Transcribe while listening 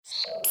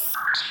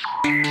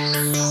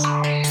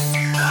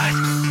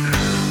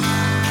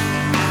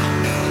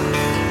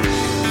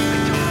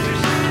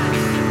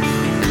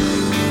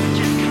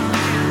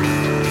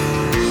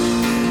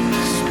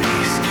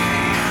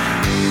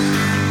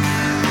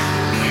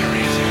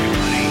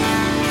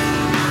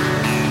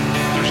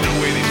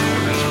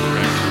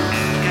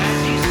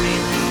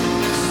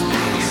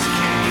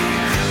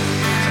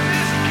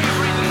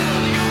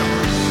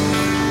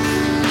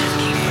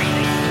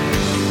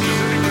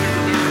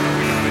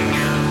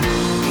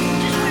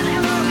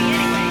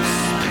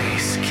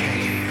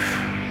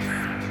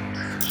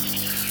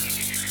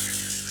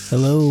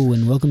Hello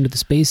and welcome to the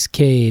Space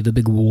Cave, a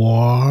big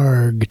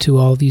warg to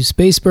all of you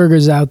space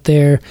burgers out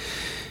there.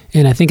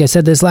 And I think I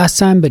said this last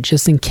time, but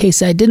just in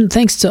case I didn't,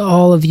 thanks to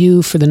all of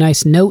you for the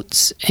nice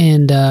notes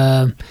and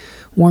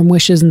warm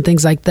wishes and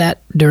things like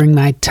that during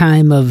my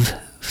time of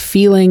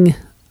feeling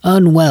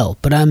unwell.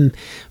 But I'm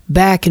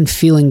back and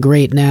feeling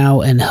great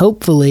now, and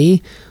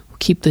hopefully we'll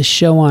keep this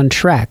show on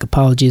track.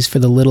 Apologies for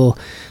the little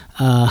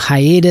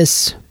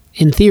hiatus.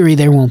 In theory,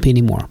 there won't be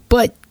any more,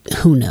 but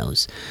who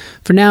knows.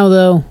 For now,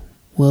 though,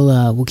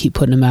 we'll keep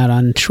putting them out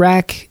on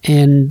track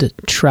and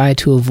try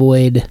to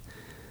avoid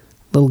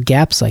little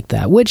gaps like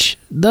that, which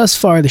thus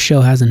far the show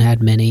hasn't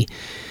had many.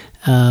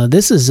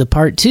 This is a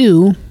part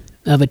 2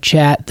 of a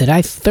chat that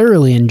I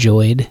thoroughly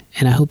enjoyed,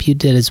 and I hope you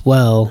did as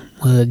well.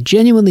 A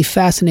genuinely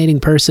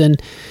fascinating person.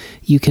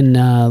 You can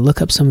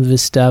look up some of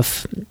his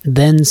stuff,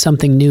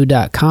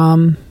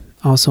 thensomethingnew.com,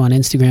 also on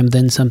Instagram,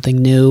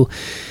 thensomethingnew.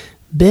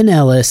 Ben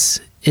Ellis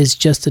is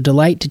just a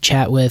delight to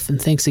chat with,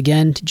 and thanks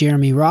again to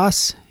Jeremy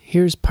Ross.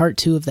 Here's part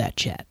 2 of that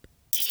chat.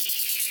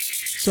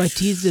 So I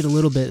teased it a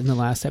little bit in the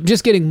last time,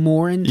 just getting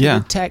more into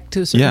the tech to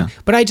a certain,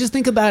 but I just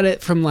think about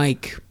it from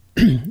like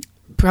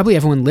probably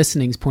everyone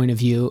listening's point of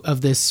view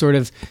of this sort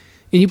of,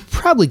 and you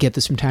probably get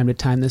this from time to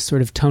time, this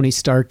sort of Tony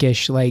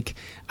Starkish, like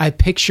I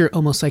picture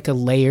almost like a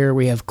layer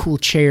where you have cool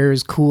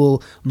chairs,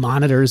 cool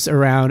monitors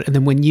around, and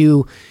then when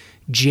you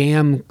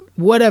jam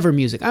whatever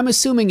music, I'm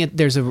assuming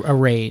there's a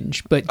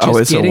range, but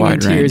just it's a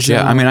wide range.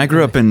 Yeah, I mean, I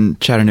grew up in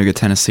Chattanooga,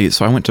 Tennessee,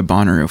 so I went to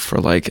Bonnaroo for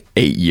like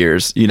 8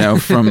 years. You know,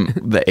 from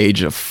the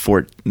age of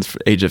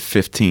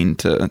 15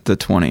 to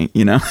 20.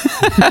 You know,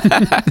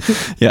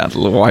 yeah,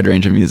 a wide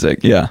range of music.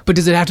 Yeah, but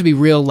does it have to be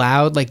real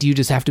loud? Like, do you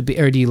just have to be,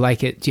 or do you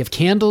like it? Do you have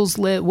candles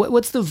lit?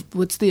 What's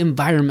the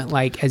environment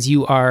like as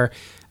you are?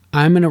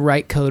 I'm gonna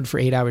write code for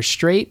 8 hours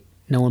straight.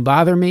 No one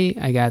bother me.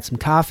 I got some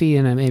coffee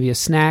and maybe a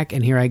snack,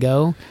 and here I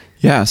go.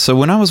 Yeah, so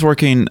when I was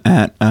working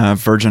at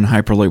Virgin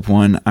Hyperloop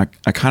One,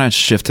 I kind of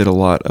shifted a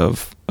lot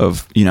of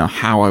you know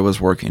how I was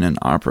working and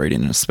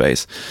operating in a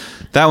space.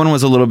 That one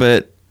was a little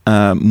bit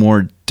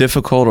more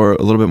difficult or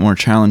a little bit more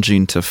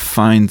challenging to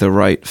find the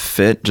right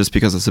fit, just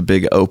because it's a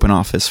big open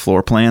office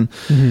floor plan,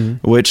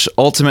 which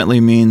ultimately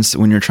means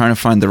when you're trying to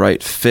find the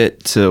right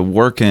fit to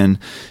work in,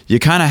 you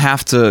kind of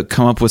have to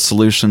come up with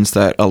solutions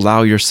that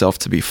allow yourself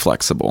to be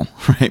flexible,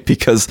 right?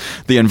 Because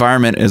the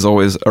environment is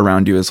always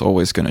around you, is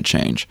always going to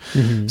change.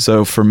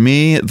 So for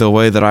me, the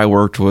way that I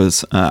worked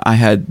was I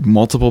had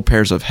multiple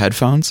pairs of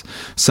headphones.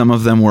 Some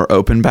of them were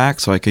open back,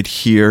 so I could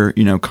hear,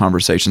 you know,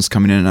 conversations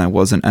coming in and I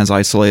wasn't as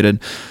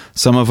isolated.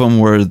 Some of them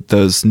were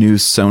those new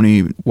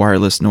Sony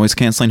wireless noise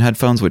canceling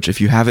headphones, which if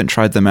you haven't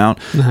tried them out,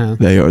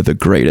 they are the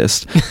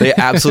greatest. They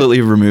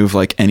absolutely remove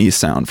like any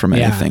sound from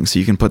anything. So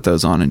you can put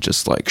those on and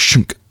just like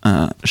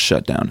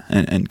shut down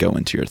and go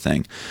into your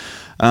thing.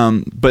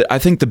 But I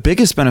think the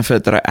biggest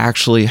benefit that I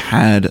actually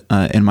had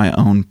in my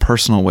own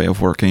personal way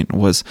of working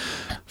was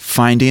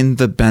finding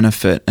the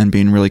benefit and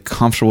being really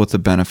comfortable with the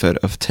benefit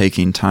of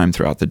taking time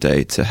throughout the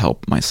day to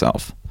help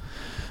myself.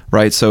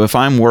 Right? So if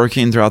I'm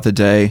working throughout the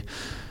day,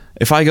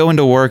 if I go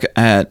into work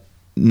at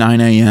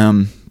 9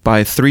 a.m.,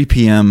 by 3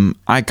 p.m.,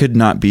 I could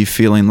not be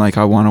feeling like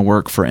I want to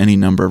work for any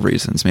number of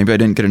reasons. Maybe I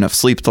didn't get enough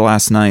sleep the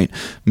last night.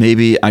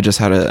 Maybe I just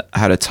had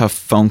a tough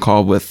phone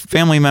call with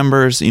family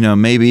members. You know,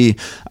 maybe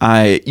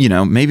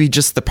maybe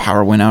just the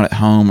power went out at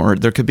home, or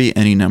there could be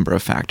any number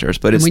of factors.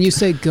 But when you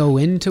say go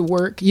into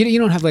work, you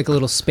don't have like a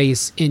little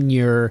space in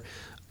your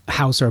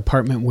house or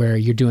apartment where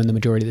you're doing the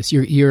majority of this.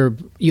 You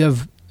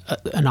have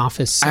an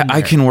office somewhere.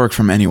 I can work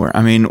from anywhere.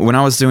 I mean, when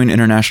I was doing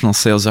international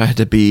sales, I had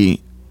to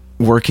be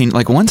working,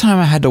 like one time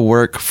I had to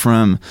work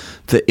from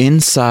the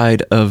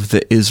inside of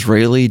the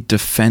Israeli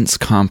defense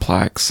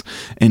complex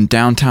in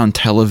downtown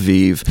Tel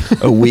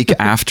Aviv a week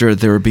after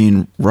there were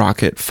being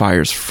rocket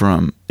fires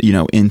from,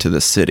 into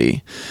the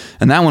city.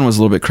 And that one was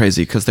a little bit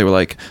crazy because they were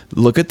like,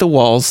 look at the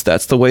walls.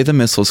 That's the way the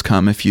missiles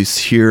come. If you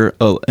hear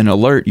an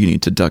alert, you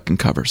need to duck and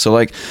cover. So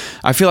like,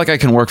 I feel like I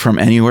can work from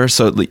anywhere.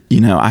 So,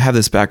 I have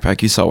this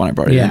backpack you saw when I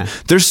brought it in.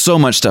 There's so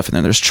much stuff in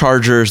there. There's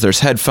chargers, there's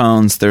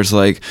headphones, there's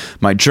like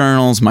my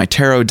journals, my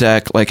tarot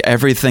deck, like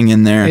everything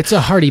in there. It's a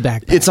hardy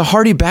backpack. It's a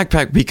hardy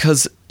backpack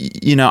because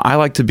I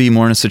like to be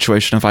more in a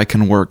situation if I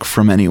can work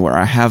from anywhere.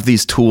 I have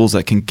these tools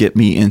that can get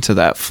me into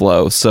that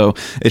flow. So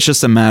it's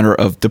just a matter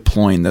of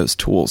deploying those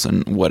tools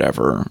in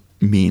whatever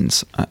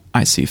means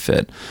I see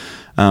fit.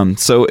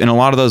 So in a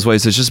lot of those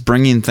ways, it's just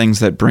bringing things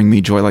that bring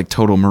me joy, like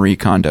total Marie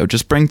Kondo.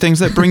 Just bring things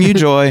that bring you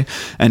joy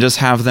and just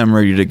have them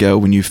ready to go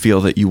when you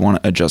feel that you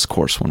want to adjust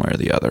course one way or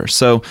the other.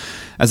 So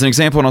as an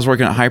example, when I was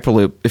working at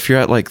Hyperloop, if you're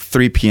at like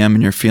 3 p.m.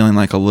 and you're feeling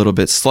like a little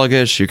bit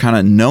sluggish, you're kind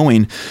of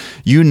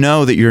you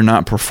know that you're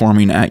not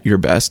performing at your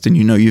best, and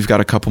you know you've got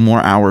a couple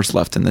more hours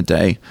left in the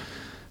day.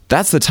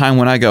 That's the time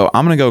when I'm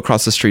going to go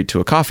across the street to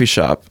a coffee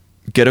shop,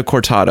 get a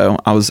cortado.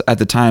 At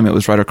the time, it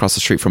was right across the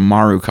street from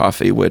Maru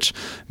Coffee, which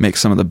makes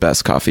some of the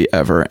best coffee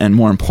ever. And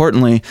more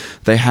importantly,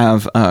 they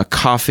have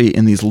coffee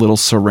in these little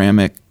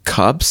ceramic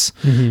cups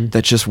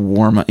that just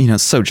warm up.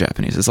 It's so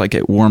Japanese. It's like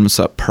it warms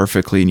up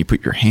perfectly and you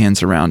put your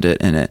hands around it,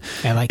 and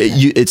I like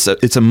that.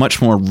 It's a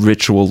much more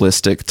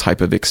ritualistic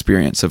type of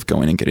experience of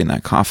going and getting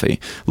that coffee.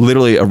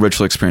 Literally a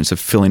ritual experience of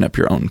filling up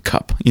your own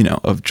cup,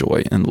 of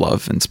joy and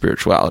love and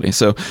spirituality.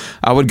 So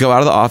I would go out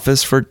of the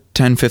office for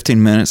 10,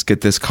 15 minutes,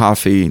 get this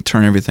coffee,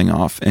 turn everything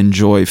off,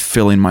 enjoy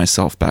filling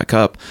myself back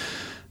up,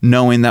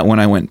 knowing that when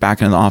I went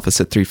back into the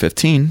office at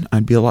 3:15,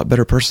 I'd be a lot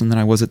better person than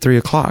I was at 3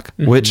 o'clock,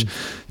 which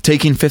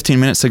taking 15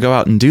 minutes to go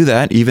out and do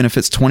that, even if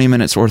it's 20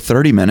 minutes or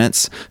 30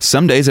 minutes,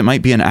 some days it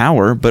might be an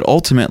hour, but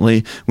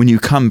ultimately when you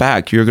come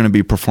back, you're going to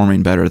be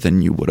performing better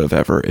than you would have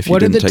ever if you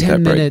didn't take that break. What are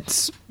the 10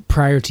 minutes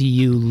prior to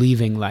you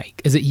leaving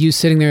like? Is it you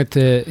sitting there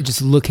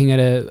just looking at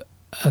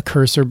a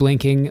cursor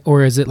blinking,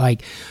 or is it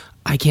like,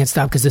 I can't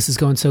stop because this is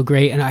going so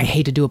great and I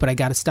hate to do it, but I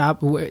got to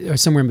stop, or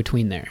somewhere in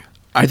between there?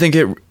 I think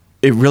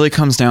it really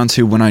comes down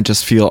to when I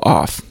just feel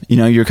off.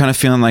 You're kind of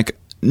feeling like,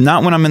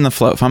 not when I'm in the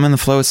flow. If I'm in the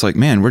flow, it's like,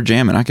 man, we're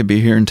jamming. I could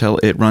be here until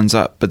it runs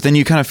up. But then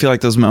you kind of feel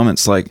like those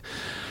moments like,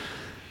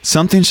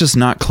 something's just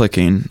not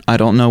clicking. I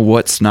don't know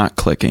what's not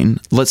clicking.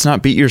 Let's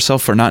not beat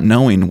yourself for not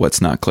knowing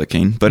what's not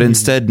clicking, but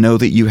instead know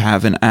that you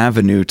have an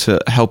avenue to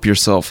help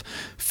yourself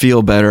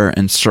feel better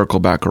and circle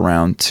back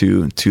around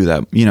to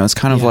that. It's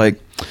kind of like,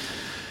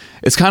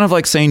 it's kind of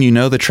like saying,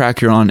 the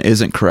track you're on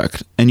isn't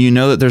correct, and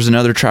that there's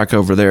another track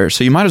over there.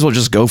 So you might as well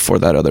just go for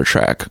that other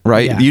track,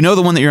 right? Yeah.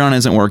 The one that you're on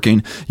isn't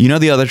working.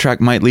 The other track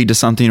might lead to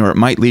something, or it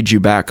might lead you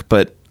back,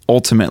 but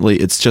ultimately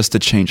it's just a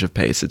change of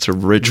pace. It's a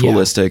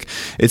ritualistic.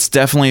 Yeah. It's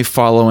definitely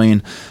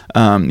following,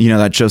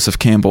 that Joseph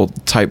Campbell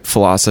type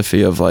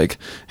philosophy of like,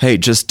 hey,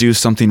 just do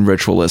something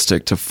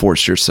ritualistic to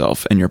force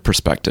yourself and your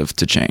perspective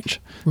to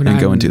change and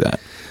go and do that.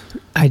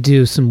 I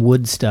do some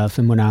wood stuff,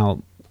 and when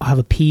I'll have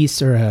a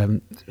piece or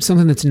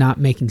something that's not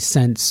making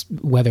sense,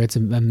 whether it's a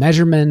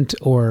measurement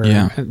or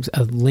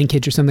a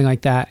linkage or something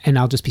like that, and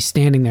I'll just be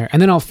standing there, and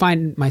then I'll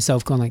find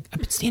myself going like, I've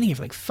been standing here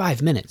for like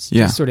 5 minutes,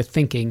 just sort of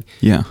thinking,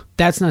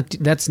 that's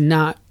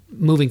not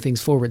moving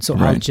things forward. So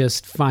I'll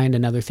just find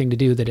another thing to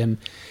do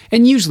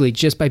and usually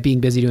just by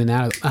being busy doing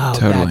that,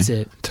 that's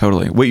it.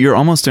 Totally. What you're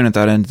almost doing at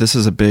that end, this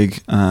is a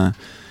big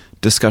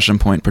discussion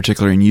point,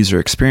 particularly in user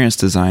experience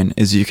design,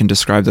 is you can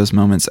describe those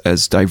moments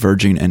as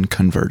diverging and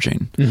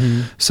converging.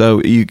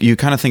 So you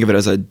kind of think of it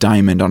as a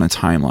diamond on a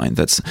timeline.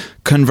 That's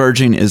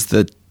converging is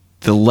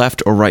the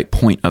left or right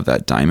point of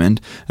that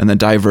diamond, and the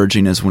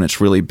diverging is when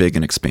it's really big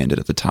and expanded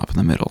at the top and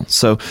the middle.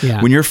 So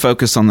when you're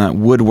focused on that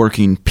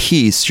woodworking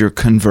piece, you're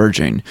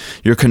converging.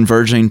 You're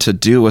converging to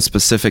do a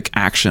specific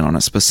action on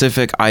a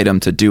specific item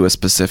to do a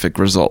specific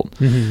result.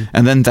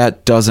 And then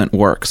that doesn't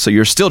work. So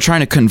you're still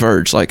trying to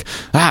converge, like,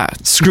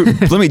 screw,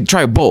 let me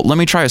try a bolt, let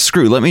me try a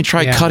screw, let me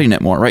try cutting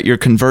it more, right? You're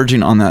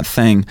converging on that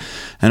thing.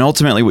 And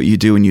ultimately what you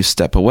do when you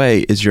step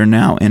away is you're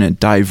now in a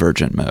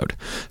divergent mode.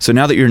 So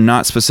now that you're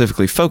not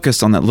specifically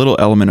focused on that little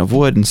element of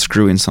wood and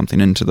screwing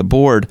something into the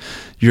board,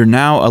 you're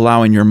now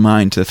allowing your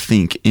mind to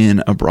think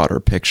in a broader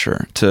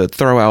picture, to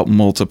throw out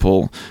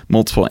multiple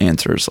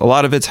answers. A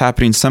lot of it's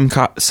happening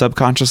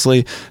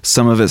subconsciously,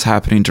 some of it's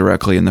happening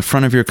directly in the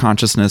front of your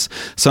consciousness.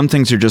 Some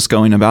things you're just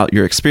going about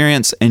your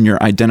experience and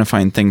you're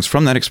identifying things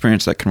from that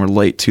experience that can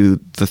relate to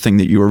the thing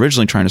that you were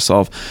originally trying to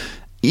solve.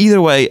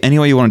 Either way, any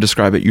way you want to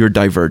describe it, you're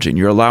diverging.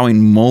 You're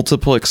allowing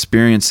multiple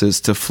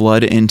experiences to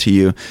flood into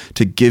you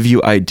to give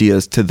you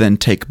ideas to then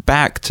take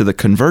back to the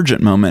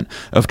convergent moment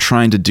of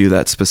trying to do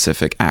that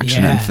specific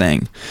action and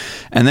thing.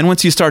 And then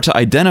once you start to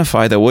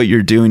identify that what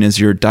you're doing is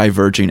you're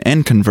diverging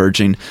and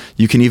converging,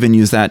 you can even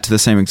use that to the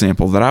same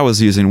example that I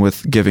was using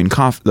with taking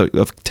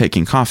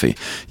coffee.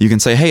 You can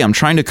say, hey, I'm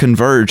trying to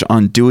converge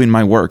on doing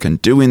my work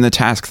and doing the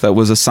task that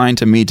was assigned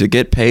to me to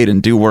get paid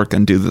and do work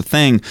and do the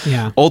thing.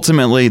 Yeah.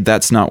 Ultimately,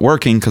 that's not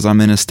working because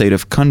I'm in a state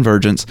of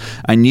convergence.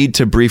 I need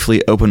to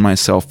briefly open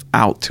myself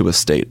out to a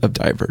state of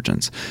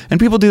divergence.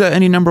 And people do that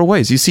any number of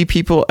ways. You see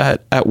people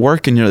at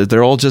work and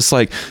they're all just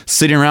like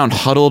sitting around,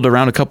 huddled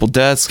around a couple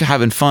desks,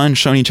 having fun,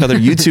 showing each other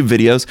YouTube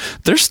videos.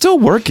 They're still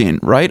working,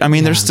 right? I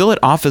mean, they're still at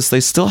office. They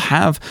still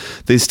have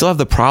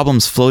the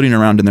problems floating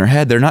around in their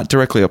head. They're not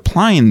directly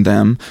applying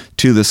them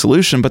to the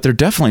solution, but they're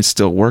definitely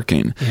still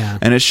working. Yeah.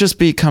 And it's just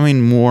becoming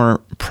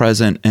more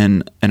present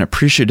and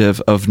appreciative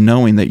of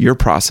knowing that your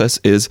process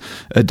is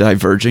a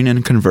diverging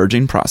and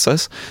converging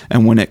process.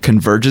 And when it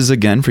converges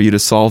again for you to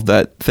solve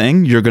that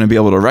thing, you're going to be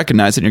able to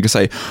recognize it. And you're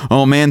going to say,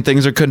 oh man,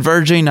 things are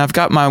converging. I've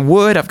got my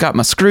wood, I've got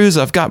my screws,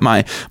 I've got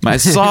my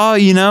saw,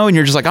 and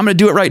you're just like, I'm going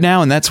to do it right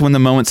now. And that's when the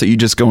moments that you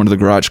just go into the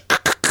garage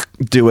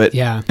do it,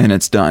 Yeah. and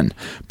it's done.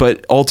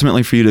 But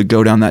ultimately, for you to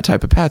go down that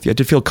type of path, you have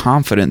to feel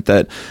confident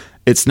that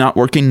it's not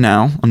working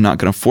now. I'm not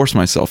going to force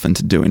myself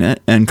into doing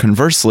it. And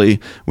conversely,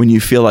 when you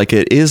feel like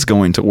it is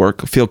going to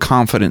work, feel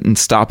confident in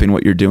stopping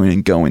what you're doing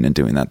and going and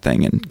doing that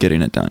thing and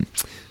getting it done.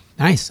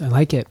 Nice. I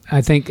like it.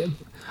 I think I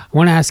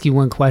want to ask you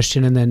one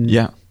question, and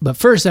then, but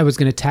first I was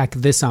going to tack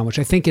this on, which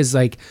I think is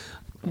like,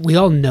 we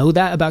all know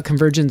that about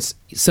convergence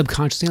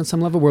subconsciously on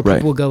some level, where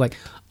people will go like,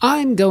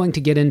 I'm going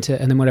to get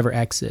into, and then whatever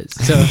X is.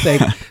 So if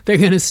they're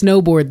going to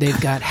snowboard,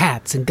 they've got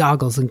hats and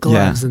goggles and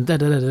gloves and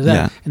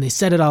da-da-da-da-da, and they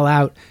set it all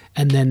out,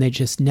 and then they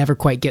just never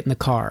quite get in the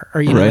car.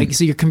 Or, you know, like,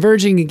 so you're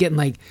converging and getting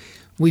like,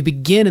 we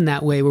begin in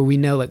that way where we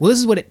know like, well, this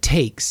is what it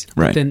takes.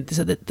 But then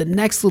so the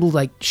next little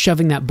like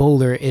shoving that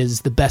boulder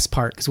is the best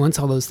part, because once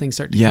all those things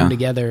start to come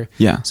together.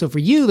 So for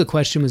you, the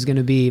question was going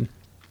to be,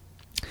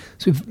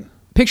 so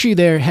picture you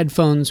there,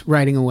 headphones,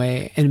 riding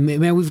away, and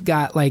maybe we've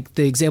got like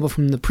the example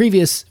from the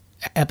previous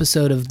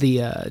episode of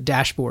the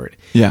dashboard.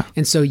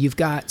 And so you've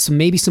got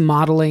maybe some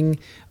modeling,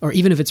 or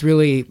even if it's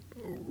really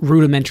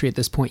rudimentary at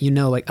this point, you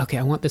know, like, okay,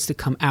 I want this to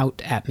come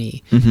out at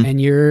me. And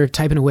you're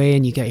typing away,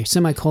 and you got your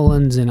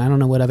semicolons, and I don't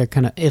know what other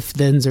kind of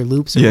if-thens or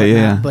loops or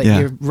whatnot, but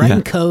you're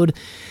writing code,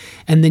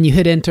 and then you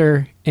hit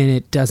enter, and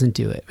it doesn't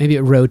do it. Maybe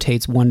it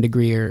rotates 1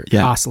 degree or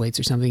oscillates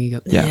or something. You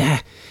go,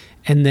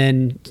 and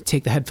then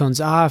take the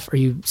headphones off, or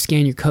you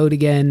scan your code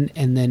again,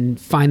 and then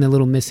find the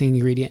little missing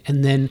ingredient,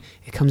 and then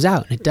it comes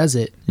out and it does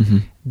it.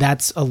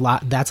 That's a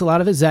lot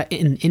of it. Is that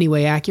in any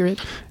way accurate?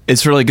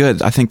 It's really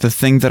good. I think the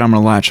thing that I'm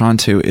going to latch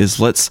onto is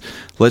let's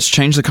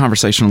change the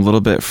conversation a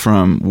little bit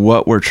from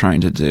what we're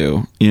trying to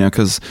do, you know,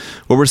 because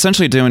what we're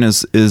essentially doing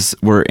is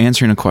we're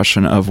answering a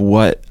question of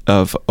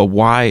a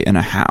why and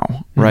a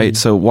how, right?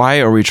 So why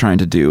are we trying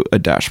to do a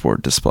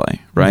dashboard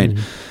display, right?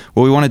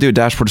 Well, we want to do a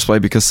dashboard display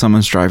because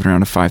someone's driving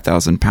around a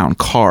 5,000-pound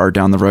car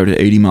down the road at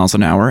 80 miles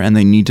an hour, and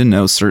they need to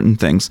know certain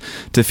things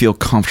to feel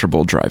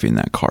comfortable driving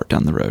that car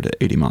down the road at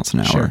 80 miles an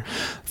hour.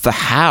 The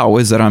how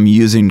is that I'm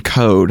using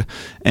code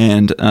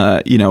and,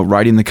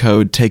 writing the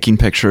code, taking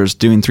pictures,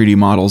 doing 3D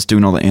models,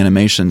 doing all the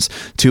animations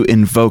to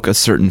invoke a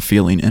certain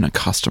feeling in a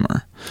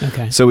customer.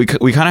 So we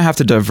kind of have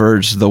to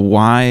diverge the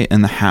why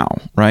and the how,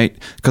 right?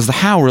 Because the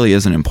how really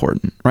isn't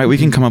important, right? We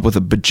can come up with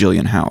a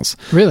bajillion hows.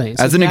 Really?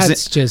 So as an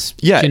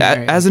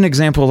as an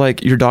example,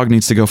 like your dog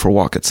needs to go for a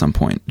walk at some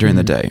point during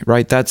the day,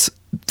 right? That's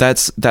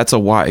a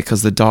why,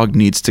 because the dog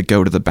needs to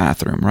go to the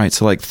bathroom, right?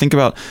 So like, think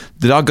about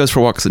the dog goes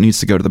for a walk because it needs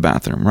to go to the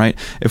bathroom, right?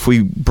 If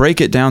we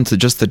break it down to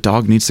just the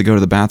dog needs to go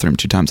to the bathroom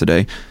 2 times a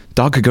day,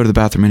 dog could go to the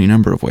bathroom any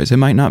number of ways. It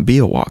might not be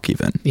a walk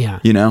even,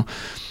 you know?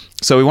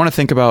 So we want to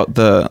think about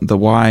the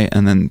why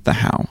and then the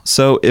how.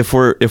 So if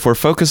we're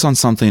focused on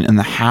something and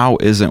the how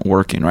isn't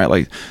working, right?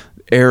 Like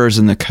errors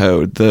in the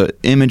code, the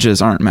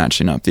images aren't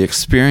matching up, the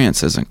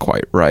experience isn't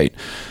quite right,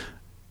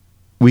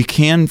 we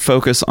can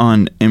focus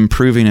on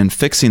improving and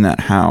fixing that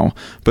how,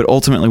 but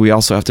ultimately we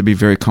also have to be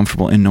very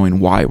comfortable in knowing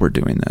why we're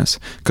doing this.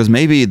 Because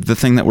maybe the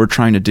thing that we're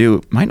trying to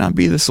do might not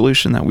be the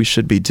solution that we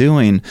should be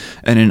doing.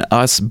 And in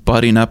us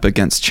butting up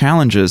against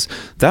challenges,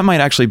 that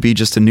might actually be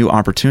just a new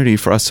opportunity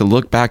for us to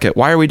look back at,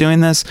 why are we doing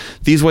this?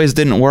 These ways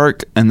didn't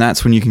work. And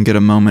that's when you can get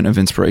a moment of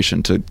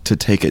inspiration to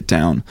take it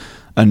down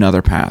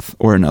another path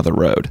or another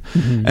road.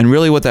 And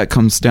really what that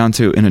comes down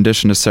to, in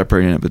addition to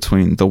separating it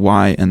between the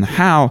why and the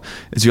how,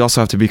 is you also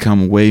have to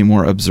become way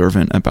more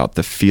observant about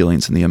the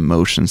feelings and the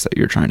emotions that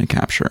you're trying to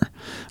capture,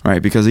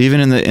 right? Because even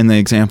in the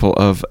example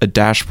of a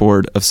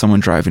dashboard of someone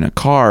driving a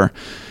car,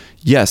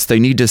 yes, they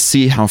need to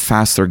see how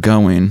fast they're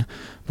going,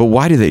 but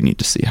why do they need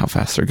to see how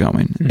fast they're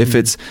going? If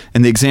it's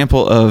in the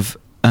example of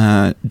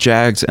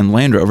Jags and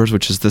Land Rovers,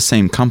 which is the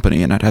same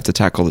company, and I'd have to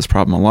tackle this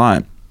problem a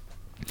lot.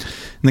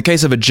 In the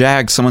case of a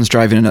Jag, someone's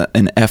driving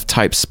an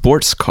F-type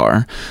sports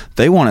car.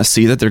 They want to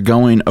see that they're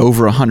going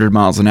over 100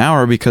 miles an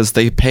hour because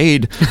they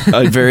paid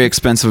a very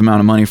expensive amount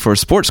of money for a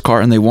sports car,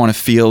 and they want to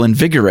feel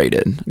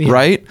invigorated,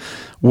 right?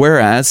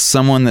 Whereas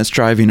someone that's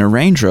driving a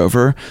Range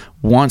Rover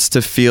wants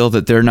to feel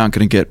that they're not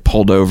going to get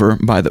pulled over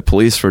by the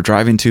police for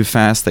driving too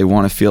fast. They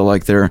want to feel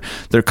like they're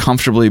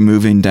comfortably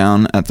moving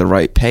down at the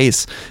right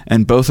pace.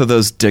 And both of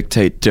those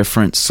dictate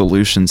different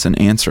solutions and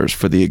answers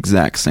for the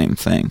exact same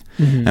thing.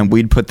 And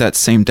we'd put that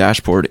same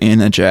dashboard in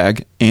a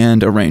Jag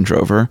and a Range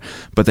Rover,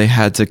 but they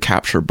had to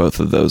capture both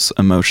of those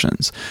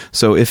emotions.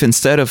 So if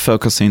instead of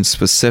focusing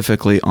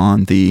specifically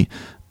on the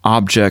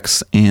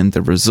objects and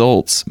the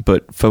results,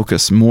 but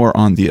focus more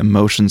on the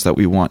emotions that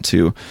we want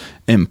to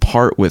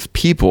impart with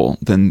people,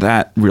 then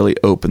that really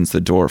opens the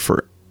door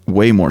for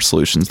way more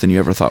solutions than you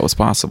ever thought was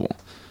possible.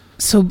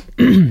 So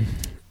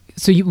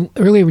you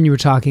earlier when you were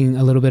talking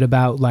a little bit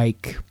about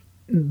like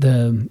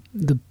the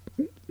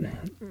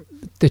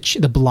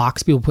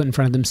blocks people put in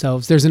front of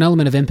themselves, there's an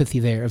element of empathy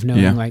there of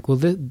knowing like, well,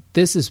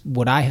 this is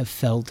what I have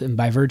felt, and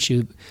by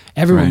virtue,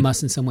 everyone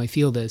must in some way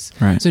feel this.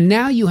 So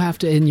now you have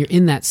to, and you're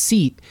in that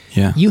seat,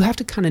 you have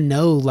to kind of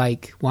know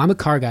like, well, I'm a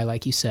car guy,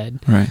 like you said,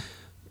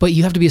 but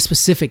you have to be a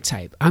specific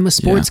type. I'm a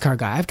sports car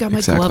guy. I've got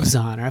my gloves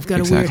on, or I've got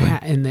a weird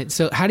hat. And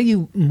so how do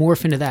you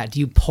morph into that? Do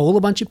you poll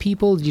a bunch of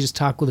people? Do you just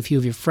talk with a few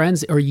of your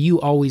friends? Or are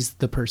you always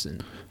the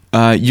person?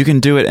 You can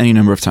do it any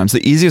number of times.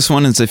 The easiest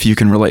one is if you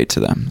can relate to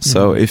them.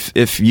 So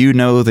if you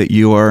know that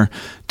you are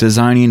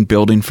designing or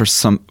building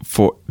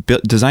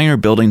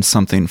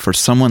something for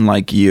someone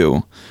like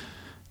you,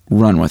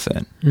 run with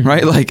it,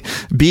 right? Like,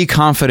 be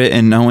confident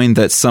in knowing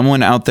that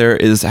someone out there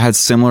has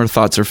similar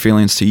thoughts or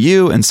feelings to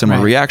you and similar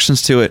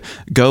reactions to it.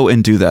 Go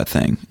and do that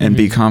thing and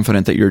be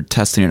confident that you're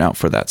testing it out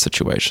for that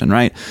situation,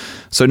 right?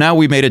 So now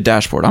we made a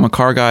dashboard. I'm a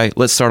car guy.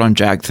 Let's start on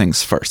Jag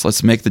things first.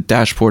 Let's make the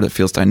dashboard that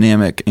feels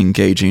dynamic,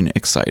 engaging,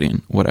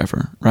 exciting,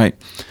 whatever, right?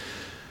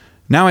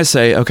 Now I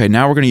say, okay,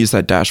 now we're going to use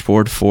that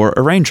dashboard for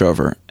a Range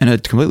Rover, and a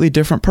completely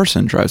different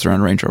person drives around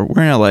a Range Rover.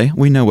 We're in LA.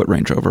 We know what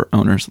Range Rover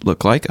owners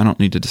look like. I don't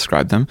need to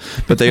describe them,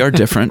 but they are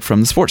different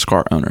from the sports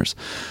car owners.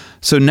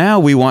 So now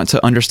we want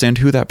to understand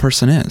who that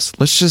person is.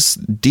 Let's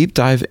just deep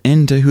dive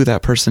into who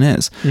that person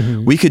is.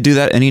 We could do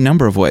that any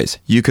number of ways.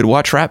 You could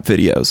watch rap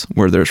videos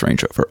where there's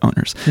Range Rover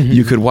owners.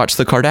 You could watch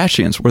the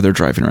Kardashians where they're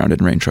driving around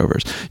in Range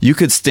Rovers. You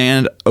could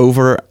stand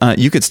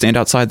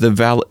outside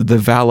the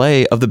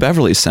valet of the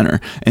Beverly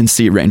Center and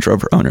see Range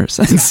Rover owners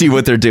and see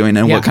what they're doing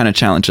and what kind of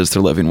challenges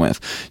they're living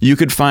with. You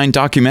could find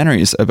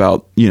documentaries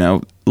about,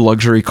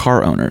 luxury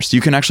car owners. You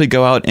can actually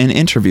go out and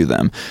interview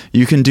them.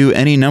 You can do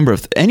any number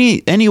of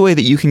any way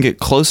that you can get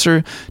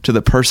closer to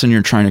the person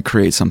you're trying to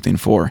create something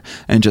for,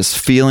 and just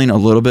feeling a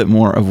little bit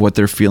more of what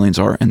their feelings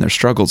are and their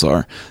struggles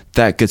are.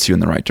 That gets you in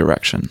the right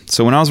direction.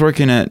 So when I was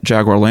working at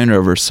Jaguar Land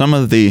Rover,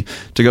 to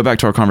go back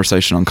to our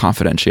conversation on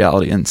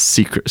confidentiality and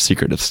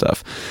secretive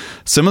stuff,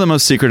 some of the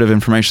most secretive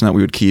information that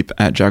we would keep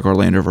at Jaguar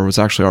Land Rover was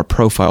actually our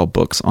profile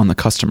books on the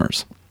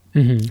customers.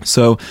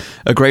 So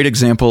a great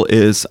example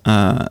is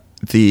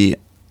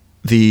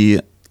the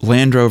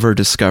Land Rover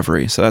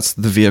Discovery. So that's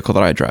the vehicle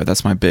that I drive.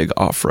 That's my big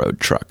off-road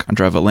truck. I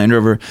drive a Land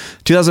Rover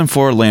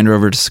 2004 Land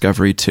Rover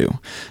Discovery 2.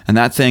 And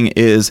that thing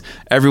is,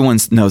 everyone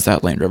knows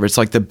that Land Rover. It's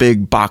like the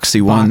big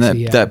boxy one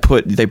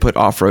that they put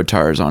off-road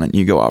tires on it and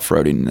you go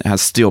off-roading. It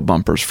has steel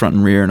bumpers front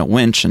and rear and a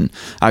winch, and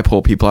I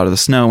pull people out of the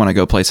snow when I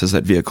go places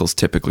that vehicles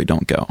typically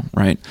don't go,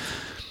 right?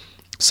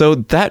 So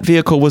that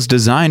vehicle was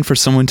designed for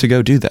someone to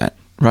go do that,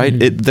 right?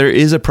 There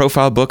is a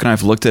profile book, and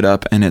I've looked it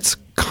up, and it's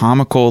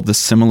comical, the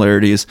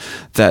similarities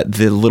that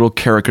the little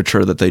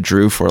caricature that they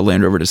drew for a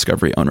Land Rover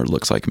Discovery owner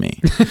looks like me.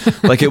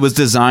 Like, it was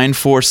designed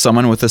for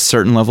someone with a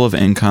certain level of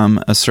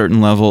income, a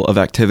certain level of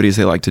activities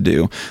they like to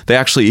do. They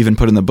actually even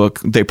put in the book,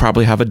 they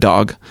probably have a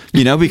dog,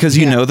 because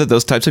you know that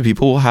those types of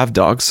people will have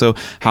dogs. So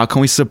how can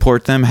we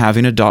support them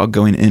having a dog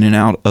going in and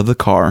out of the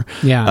car?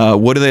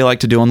 What do they like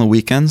to do on the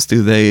weekends?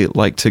 Do they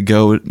like to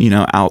go,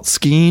 out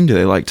skiing? Do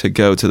they like to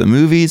go to the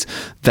movies?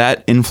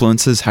 That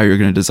influences how you're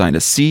going to design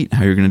a seat,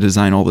 how you're going to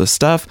design all this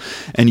stuff.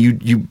 And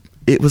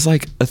it was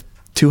like a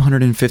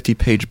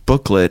 250-page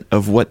booklet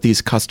of what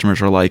these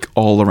customers are like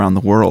all around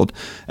the world,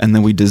 and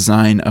then we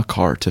design a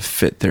car to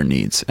fit their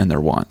needs and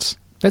their wants.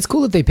 That's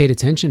cool that they paid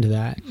attention to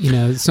that.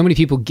 So many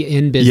people get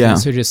in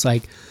business are just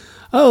like,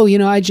 oh,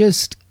 I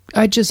just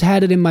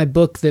had it in my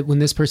book that when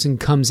this person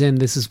comes in,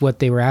 this is what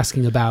they were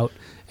asking about.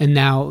 And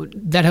now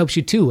that helps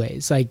you two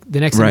ways. Like, the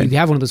next time you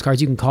have one of those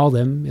cars, you can call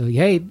them. You're like,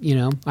 hey,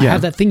 I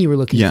have that thing you were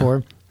looking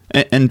for.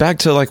 And back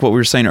to like what we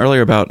were saying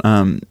earlier about,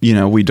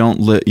 we don't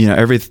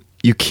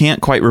you can't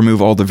quite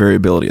remove all the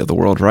variability of the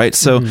world, right?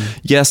 So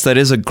yes, that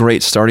is a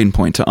great starting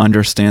point to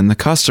understand the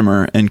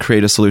customer and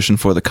create a solution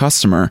for the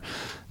customer.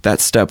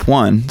 That's step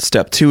one.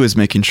 Step two is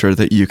making sure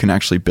that you can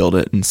actually build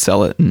it and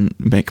sell it and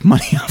make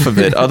money off of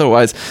it.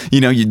 Otherwise,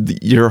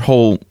 your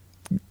whole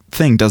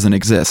thing doesn't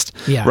exist,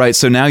 right?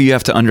 So now you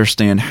have to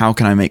understand, how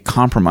can I make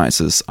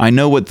compromises? I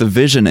know what the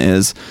vision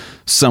is.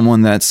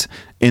 Someone that's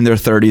in their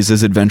 30s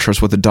is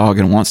adventurous with a dog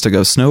and wants to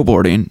go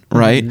snowboarding,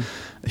 right?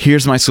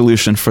 Here's my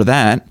solution for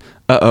that.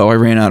 I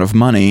ran out of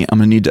money. I'm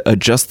going to need to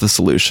adjust the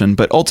solution.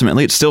 But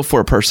ultimately, it's still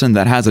for a person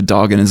that has a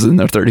dog and is in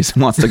their 30s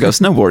and wants to go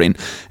snowboarding.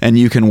 And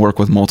you can work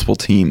with multiple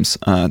teams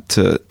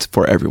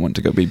for everyone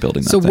to go be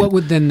building that thing. So what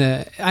would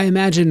then I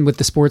imagine with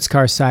the sports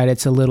car side,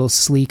 it's a little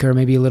sleeker,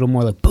 maybe a little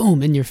more like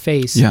boom in your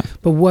face. Yeah.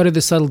 But what are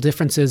the subtle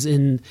differences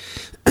in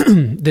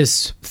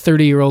this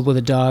 30-year-old with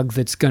a dog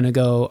that's going to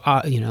go,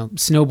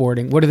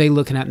 snowboarding? What are they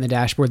looking at in the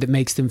dashboard that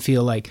makes them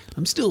feel like,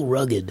 I'm still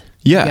rugged?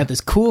 Yeah. I got this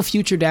cool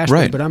future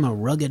dashboard, but I'm a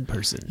rugged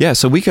person. Yeah.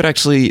 So we could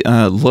actually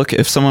look,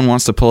 if someone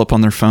wants to pull up on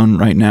their phone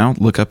right now,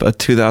 look up a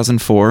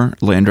 2004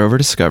 Land Rover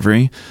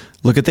Discovery,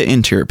 look at the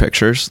interior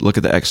pictures, look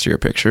at the exterior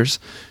pictures,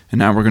 and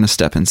now we're going to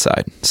step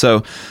inside.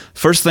 So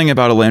first thing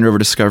about a Land Rover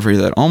Discovery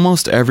that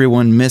almost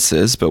everyone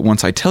misses, but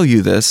once I tell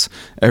you this,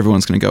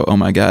 everyone's going to go, oh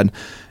my God.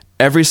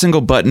 Every single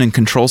button and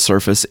control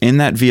surface in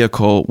that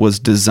vehicle was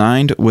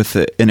designed with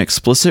an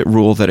explicit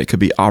rule that it could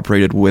be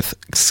operated with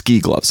ski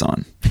gloves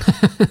on.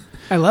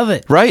 I love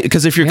it. Right?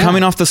 Because if you're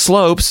coming off the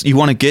slopes, you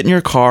want to get in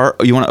your car,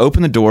 you want to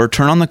open the door,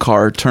 turn on the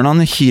car, turn on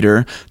the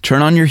heater,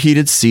 turn on your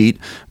heated seat,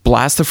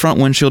 blast the front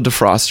windshield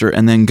defroster,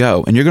 and then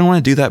go. And you're going to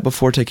want to do that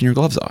before taking your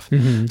gloves off.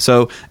 Mm-hmm.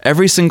 So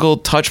every single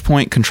touch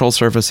point control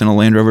surface in a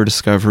Land Rover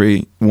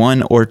Discovery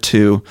 1 or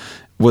 2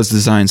 was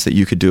designed so that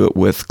you could do it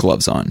with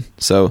gloves on.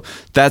 So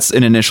that's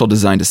an initial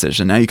design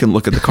decision. Now you can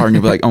look at the car and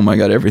you'll be like, oh my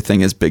God,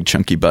 everything is big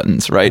chunky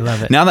buttons, right? I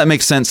love it. Now that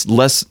makes sense.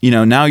 Less,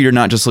 now you're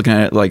not just looking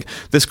at it like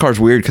this car's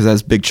weird because it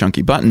has big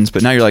chunky buttons,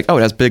 but now you're like, oh,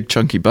 it has big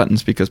chunky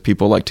buttons because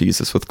people like to use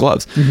this with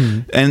gloves.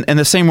 Mm-hmm. And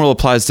the same rule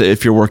applies to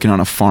if you're working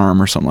on a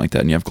farm or something like that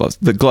and you have gloves.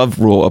 The glove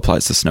rule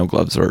applies to snow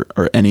gloves or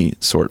any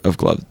sort of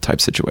glove type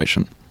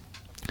situation.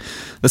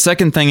 The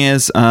second thing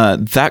is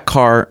that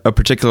car, a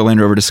particular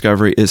Land Rover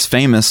Discovery, is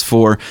famous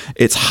for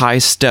its high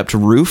stepped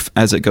roof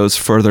as it goes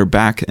further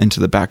back into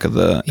the back of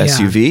the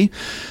SUV.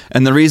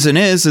 And the reason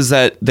is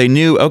that they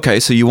knew, okay,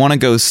 so you want to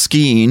go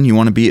skiing, you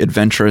want to be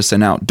adventurous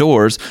and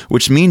outdoors,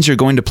 which means you're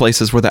going to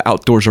places where the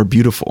outdoors are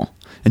beautiful.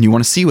 And you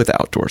want to see what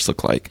the outdoors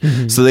look like.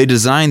 Mm-hmm. So they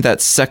designed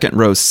that second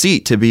row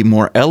seat to be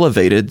more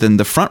elevated than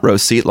the front row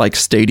seat, like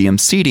stadium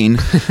seating,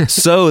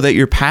 so that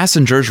your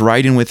passengers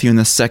riding with you in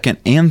the second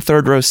and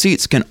third row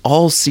seats can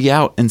all see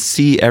out and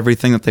see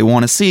everything that they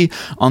want to see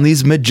on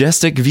these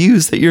majestic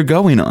views that you're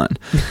going on.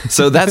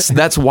 So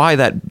that's why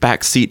that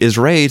back seat is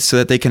raised, so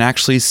that they can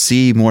actually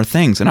see more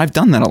things. And I've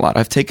done that a lot.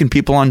 I've taken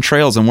people on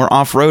trails and we're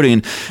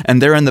off-roading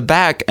and they're in the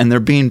back and they're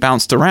being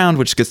bounced around,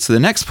 which gets to the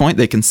next point.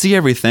 They can see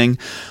everything.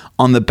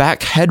 On the back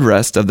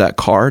headrest of that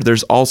car,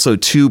 there's also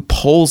 2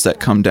 poles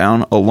that come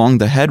down along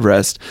the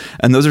headrest,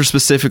 and those are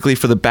specifically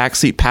for the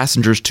backseat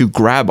passengers to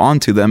grab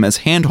onto them as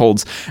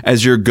handholds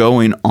as you're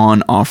going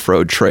on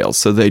off-road trails,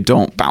 so they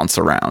don't bounce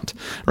around.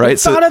 Right?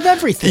 Thought of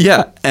everything.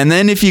 Yeah, and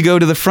then if you go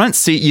to the front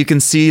seat, you can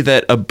see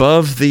that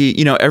above the,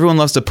 everyone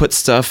loves to put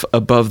stuff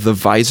above the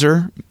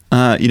visor.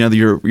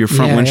 Your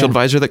front windshield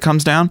visor that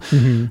comes down.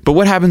 Mm-hmm. But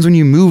what happens when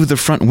you move the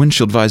front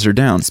windshield visor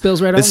down? It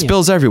spills right on you. It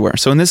spills everywhere.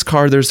 So in this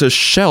car, there's a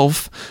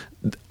shelf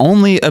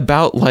only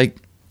about like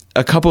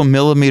a couple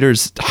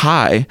millimeters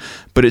high,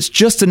 but it's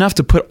just enough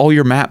to put all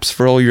your maps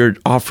for all your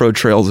off-road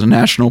trails and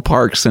national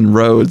parks and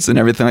roads and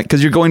everything,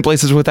 because you're going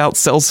places without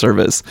cell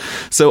service.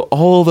 So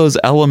all those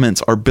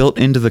elements are built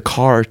into the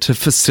car to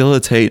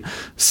facilitate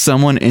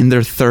someone in their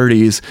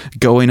 30s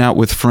going out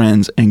with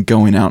friends and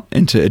going out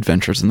into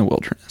adventures in the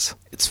wilderness.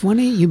 It's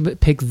funny you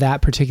pick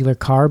that particular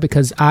car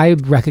because I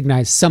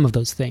recognize some of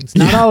those things,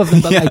 not all of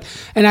them, but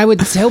and I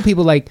would tell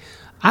people like,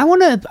 I'm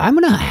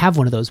gonna have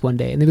one of those one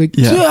day, and they'd be like,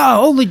 "Yeah,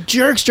 holy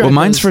jerks!" Well,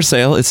 mine's for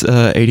sale. It's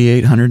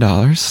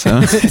 $8,800, so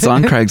it's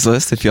on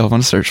Craigslist if y'all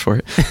want to search for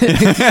it.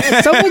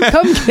 Someone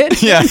come get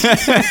it. Yeah,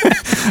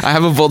 I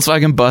have a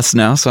Volkswagen Bus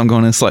now, so I'm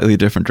going in a slightly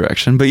different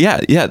direction. But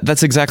yeah,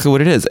 that's exactly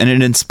what it is, and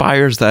it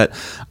inspires that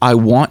I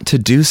want to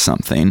do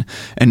something,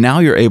 and now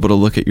you're able to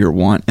look at your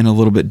want in a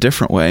little bit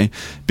different way,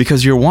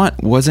 because your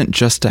want wasn't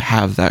just to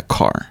have that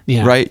car,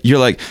 right? You're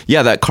like,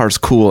 yeah, that car's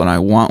cool, and I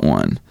want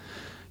one.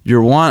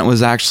 Your want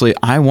was actually,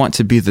 I want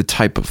to be the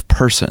type of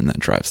person that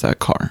drives that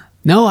car.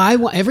 No, I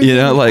want everything.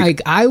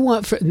 I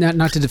want,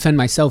 not to defend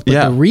myself,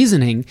 but the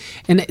reasoning.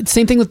 And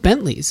same thing with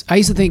Bentleys. I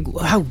used to think,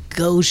 how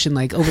gauche and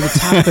like over the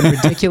top and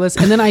ridiculous.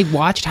 And then I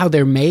watched how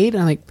they're made,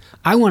 and I'm like,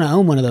 I want to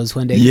own one of those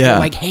one day. Yeah. They're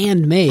like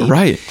handmade.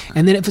 Right.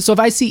 And then if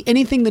I see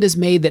anything that is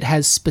made that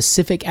has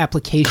specific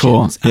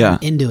applications, I'm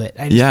into it.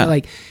 I just feel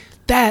like,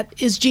 that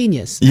is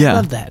genius. I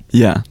love that.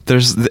 Yeah.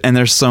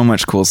 There's so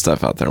much cool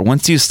stuff out there.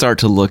 Once you start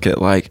to look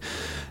at like,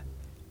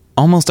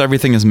 almost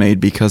everything is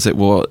made because it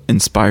will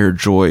inspire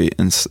joy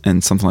and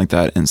something like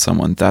that in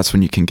someone. That's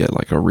when you can get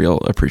like a real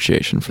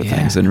appreciation for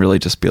things and really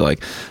just be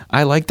like,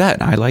 I like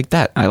that. I like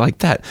that. I like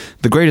that.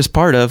 The greatest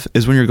part of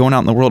is when you're going out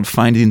in the world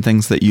finding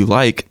things that you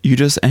like, you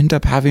just end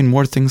up having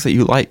more things that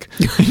you like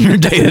in your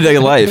day-to-day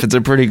life. It's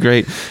a pretty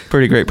great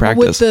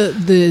practice.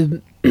 With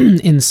the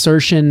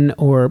insertion,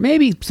 or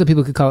maybe some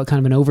people could call it kind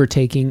of an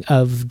overtaking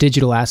of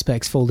digital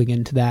aspects folding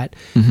into that,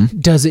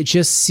 does it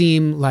just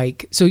seem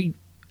like, so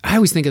I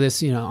always think of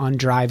this, on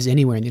drives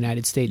anywhere in the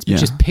United States, but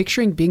just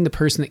picturing being the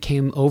person that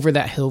came over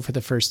that hill for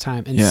the first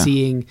time and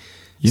seeing,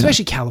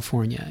 especially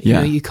California,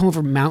 you come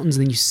over mountains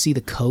and then you see the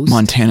coast.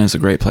 Montana's a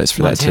great place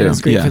for that too.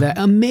 Montana's great for that.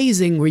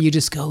 Amazing, where you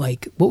just go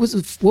like, what was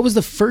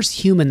the first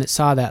human that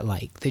saw that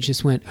like? They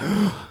just went,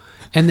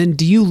 and then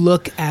do you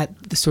look at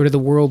the sort of the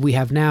world we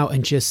have now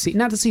and just see,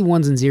 not to see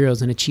ones and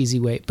zeros in a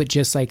cheesy way, but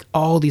just like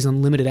all these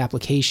unlimited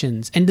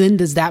applications, and then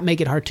does that make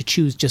it hard to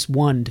choose just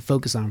one to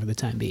focus on for the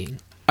time being?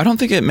 I don't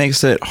think it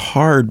makes it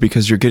hard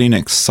because you're getting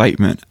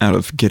excitement out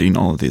of getting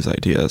all of these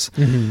ideas.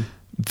 Mm-hmm.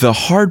 The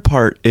hard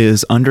part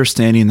is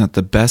understanding that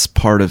the best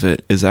part of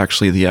it is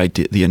actually the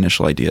idea, the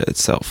initial idea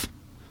itself,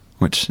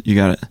 which you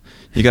got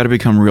to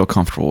become real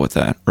comfortable with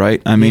that,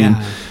 right? I mean,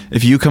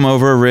 if you come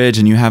over a ridge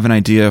and you have an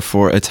idea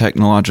for a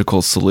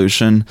technological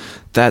solution,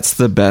 that's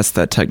the best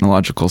that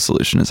technological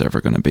solution is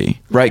ever going to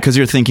be, right? Because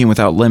you're thinking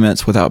without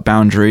limits, without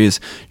boundaries,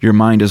 your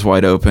mind is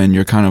wide open.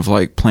 You're kind of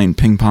like playing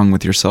ping pong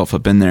with yourself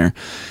up in there.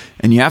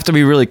 And you have to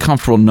be really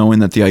comfortable knowing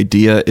that the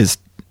idea is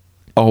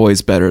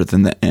always better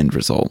than the end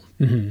result.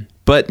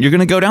 But you're going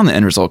to go down the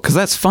end result because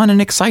that's fun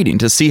and exciting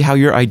to see how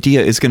your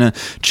idea is going to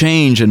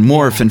change and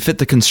morph and fit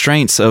the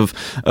constraints of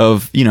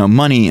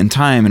money and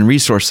time and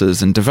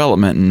resources and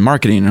development and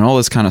marketing and all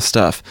this kind of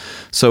stuff.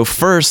 So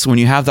first, when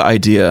you have the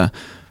idea,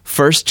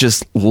 first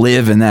just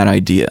live in that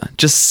idea.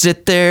 Just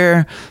sit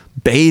there,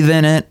 bathe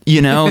in it,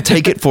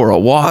 take it for a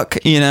walk,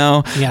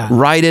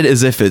 write it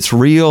as if it's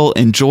real,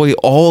 enjoy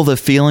all the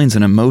feelings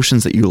and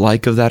emotions that you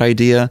like of that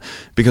idea,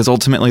 because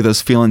ultimately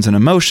those feelings and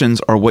emotions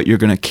are what you're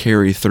going to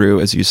carry through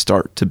as you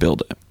start to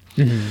build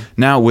it.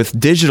 Now with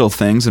digital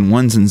things and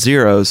ones and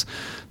zeros,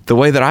 the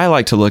way that I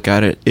like to look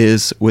at it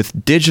is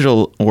with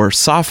digital or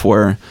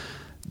software,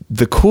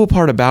 the cool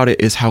part about it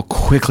is how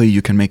quickly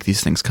you can make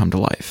these things come to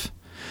life.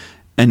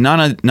 And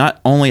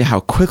not only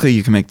how quickly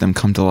you can make them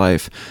come to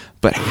life,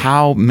 but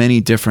how many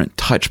different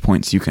touch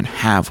points you can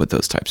have with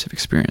those types of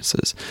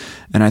experiences.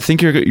 And I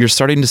think you're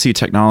starting to see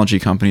technology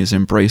companies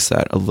embrace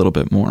that a little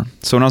bit more.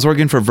 So when I was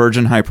working for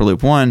Virgin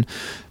Hyperloop One,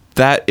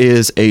 that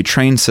is a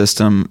train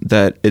system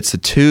that it's a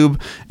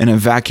tube and a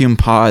vacuum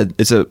pod.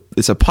 It's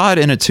a pod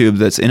in a tube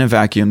that's in a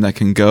vacuum that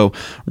can go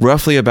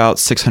roughly about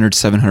 600,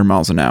 700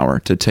 miles an hour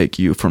to take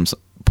you from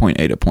point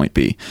A to point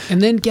B.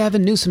 And then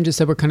Gavin Newsom just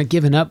said we're kind of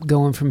giving up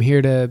going from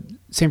here to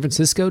San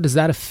Francisco. Does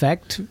that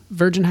affect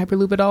Virgin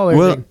Hyperloop at all?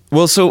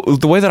 Well, so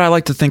the way that I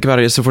like to think about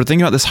it is if we're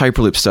thinking about this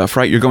Hyperloop stuff,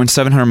 right? You're going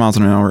 700 miles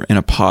an hour in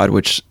a pod,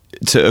 which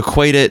to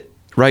equate it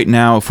right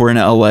now, if we're in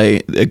LA,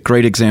 a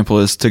great example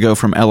is to go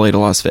from LA to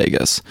Las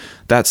Vegas.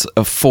 That's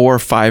a 4 or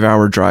 5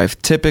 hour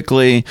drive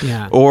typically.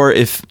 Yeah. Or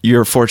if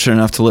you're fortunate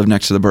enough to live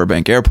next to the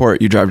Burbank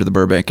Airport, you drive to the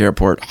Burbank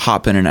Airport,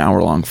 hop in an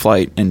hour-long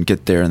flight, and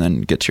get there and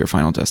then get to your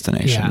final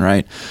destination,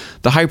 right?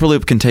 The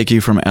Hyperloop can take you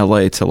from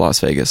LA to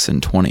Las Vegas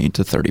in 20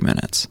 to 30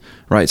 minutes,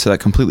 right? So that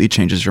completely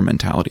changes your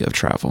mentality of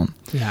travel.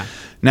 Yeah.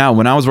 Now,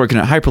 when I was working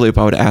at Hyperloop,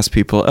 I would ask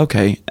people,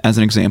 okay, as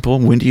an example,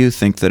 when do you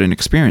think that an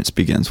experience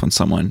begins when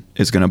someone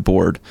is going to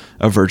board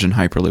a Virgin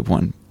Hyperloop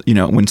One?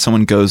 When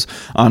someone goes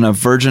on a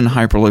Virgin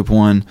Hyperloop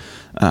One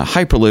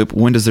Hyperloop,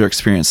 when does their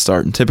experience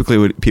start? And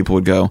typically people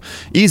would go,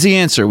 easy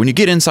answer, when you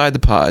get inside the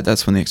pod,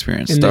 that's when the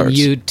experience starts. And then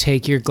you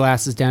take your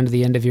glasses down to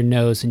the end of your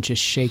nose and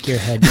just shake your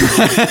head.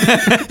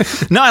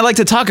 No, I like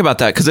to talk about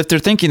that because if they're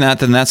thinking that,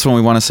 then that's when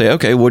we want to say,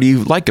 okay, what do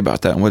you like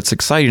about that? And what's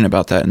exciting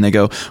about that? And they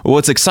go, well,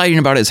 what's exciting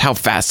about it is how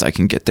fast I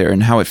can get there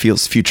and how it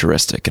feels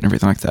futuristic and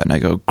everything like that. And I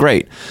go,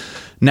 great.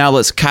 Now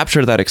let's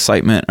capture that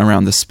excitement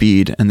around the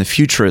speed and the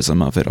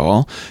futurism of it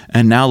all.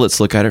 And now let's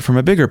look at it from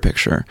a bigger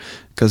picture.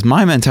 Because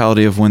my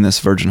mentality of when this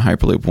Virgin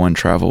Hyperloop One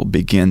travel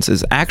begins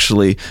is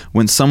actually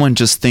when someone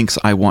just thinks,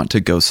 I want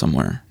to go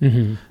somewhere.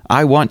 Mm-hmm.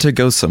 I want to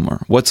go somewhere.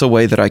 What's a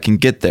way that I can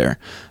get there?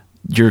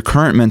 Your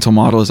current mental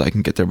model is I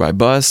can get there by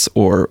bus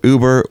or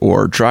Uber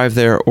or drive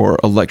there or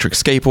electric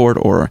skateboard,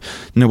 or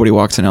nobody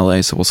walks in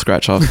LA, so we'll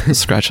scratch off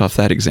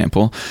that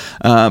example.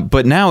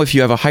 But now if you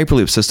have a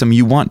Hyperloop system,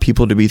 you want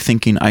people to be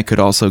thinking I could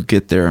also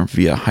get there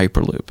via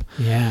Hyperloop.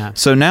 Yeah.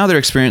 So now their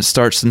experience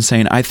starts in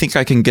saying, I think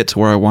I can get to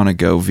where I want to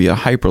go via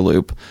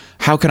Hyperloop.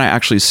 How can I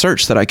actually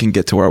search that I can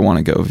get to where I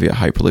want to go via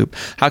Hyperloop?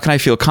 How can I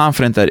feel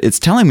confident that it's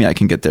telling me I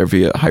can get there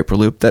via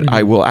Hyperloop, that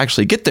I will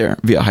actually get there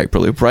via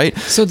Hyperloop, right?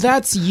 So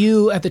that's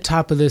you at the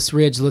top of this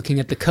ridge looking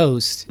at the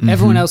coast. Mm-hmm.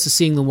 Everyone else is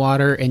seeing the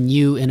water and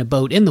you in a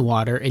boat in the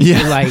water. And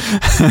you're like,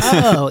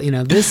 oh,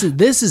 this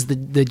is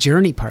the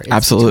journey part. It's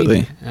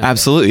Absolutely. Okay.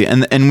 Absolutely.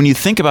 And when you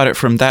think about it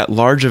from that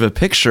large of a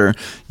picture,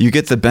 you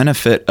get the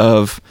benefit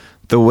of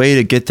the way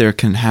to get there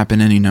can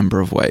happen any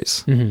number of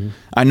ways. Mm-hmm.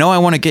 I know I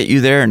want to get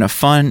you there in a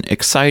fun,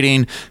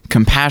 exciting,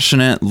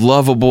 compassionate,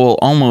 lovable,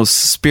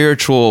 almost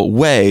spiritual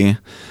way.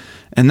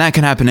 And that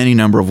can happen any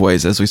number of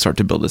ways as we start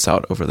to build this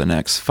out over the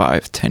next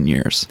 5-10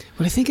 years.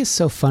 What I think is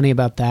so funny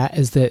about that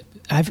is that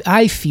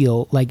I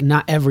feel like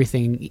not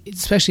everything,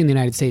 especially in the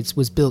United States,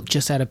 was built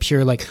just out of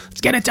pure, like,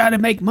 let's get it done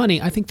and make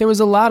money. I think there was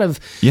a lot of,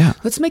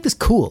 let's make this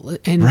cool.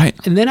 And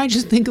then I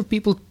just think of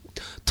people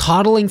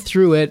toddling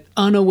through it,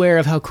 unaware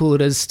of how cool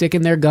it is,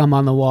 sticking their gum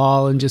on the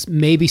wall and just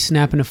maybe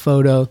snapping a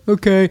photo.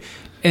 Okay.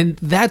 And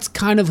that's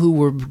kind of who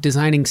we're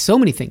designing so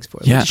many things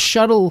for. Let's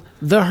shuttle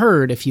the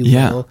herd, if you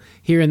will,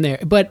 here and there.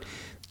 But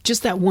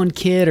just that one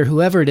kid or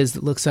whoever it is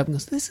that looks up and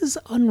goes, this is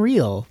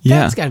unreal.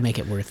 That's got to make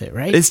it worth it,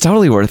 right? It's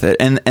totally worth it.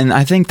 And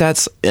I think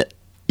that's it.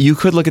 You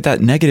could look at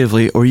that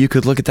negatively, or you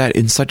could look at that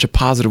in such a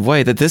positive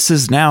way that this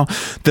is now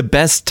the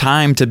best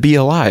time to be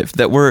alive,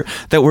 that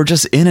we're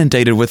just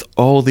inundated with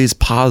all these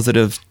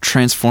positive,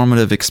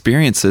 transformative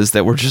experiences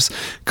that we're just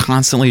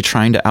constantly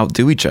trying to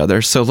outdo each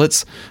other. So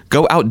let's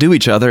go outdo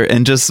each other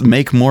and just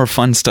make more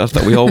fun stuff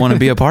that we all want to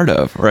be a part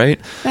of,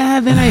 right?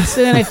 Then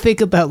I think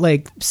about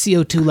like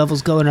CO2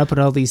 levels going up and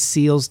all these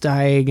seals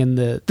dying and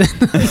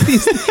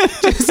these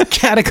just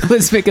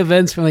cataclysmic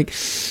events from like,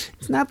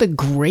 it's not the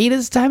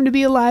greatest time to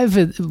be alive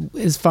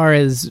as far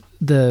as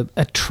the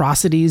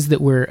atrocities that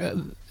we're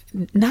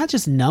not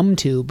just numb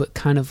to, but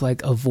kind of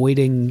like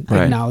avoiding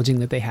Right. acknowledging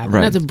that they have.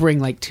 Right. Not to bring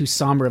like too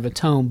somber of a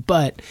tone,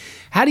 but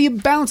how do you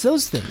balance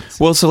those things?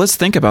 Well, so let's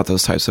think about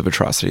those types of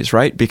atrocities,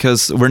 right?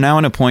 Because we're now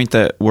in a point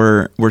that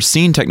we're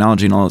seeing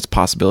technology and all its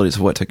possibilities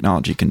of what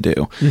technology can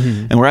do.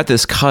 And we're at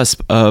this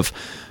cusp of,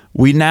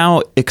 we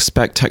now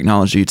expect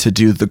technology to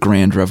do the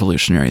grand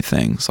revolutionary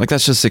things. Like,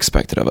 that's just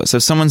expected of us.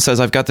 If someone says,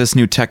 I've got this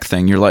new tech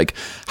thing, you're like,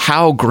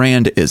 how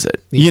grand is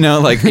it? You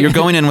know, like you're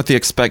going in with the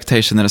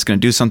expectation that it's going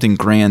to do something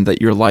grand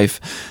that your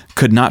life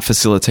could not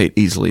facilitate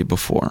easily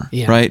before,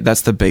 right?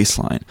 That's the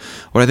baseline.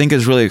 What I think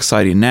is really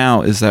exciting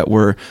now is that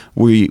we're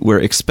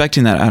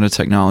expecting that out of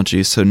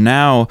technology. So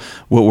now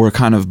what we're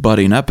kind of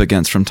butting up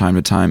against from time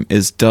to time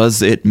is,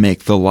 does it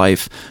make the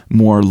life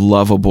more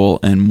lovable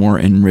and more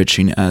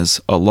enriching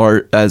as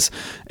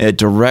a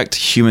direct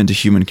human to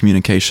human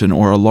communication,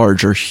 or a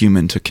larger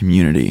human to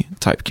community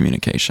type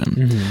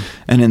communication?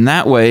 And in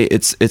that way,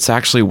 it's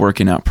actually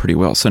working out pretty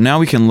well. So now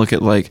we can look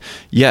at, like,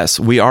 yes,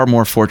 we are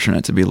more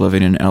fortunate to be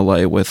living in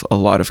LA with a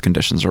lot of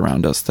conditions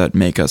around us that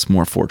make us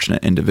more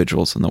fortunate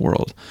individuals in the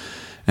world.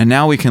 And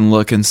now we can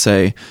look and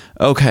say,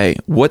 okay,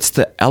 what's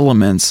the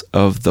elements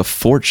of the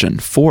fortune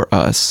for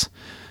us?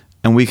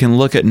 And we can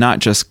look at not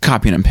just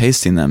copying and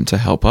pasting them to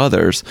help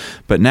others,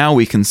 but now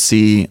we can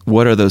see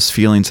what are those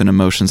feelings and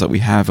emotions that we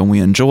have and we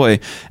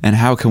enjoy, and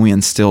how can we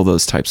instill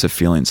those types of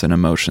feelings and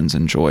emotions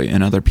and joy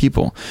in other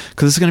people?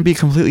 Because it's going to be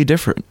completely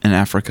different in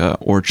Africa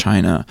or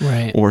China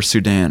or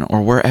Sudan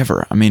or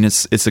wherever. I mean,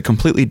 it's a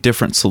completely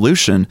different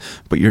solution,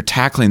 but you're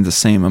tackling the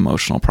same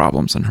emotional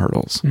problems and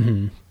hurdles.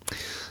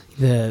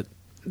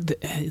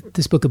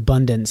 This book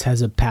Abundance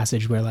has a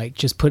passage where,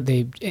 like,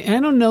 and I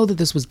don't know that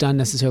this was done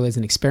necessarily as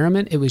an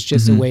experiment. It was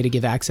just a way to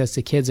give access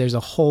to kids. There's a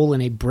hole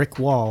in a brick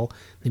wall.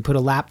 They put a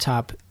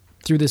laptop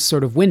through this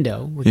sort of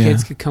window where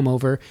kids could come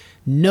over,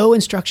 no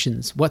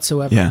instructions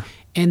whatsoever. Yeah.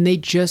 And they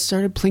just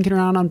started plinking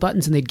around on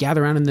buttons, and they'd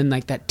gather around, and then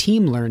like that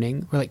team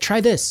learning, we're like,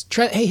 try this,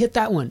 hey, hit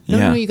that one.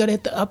 No, you got to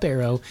hit the up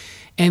arrow.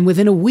 And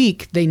within a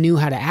week, they knew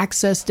how to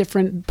access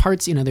different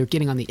parts. You know, they were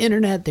getting on the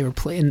internet, they were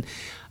playing.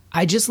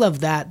 I just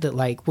love that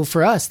like, well,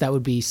 for us, that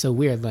would be so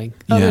weird. Like,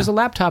 there's a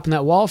laptop in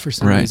that wall for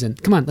some reason.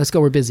 Come on, let's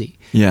go. We're busy.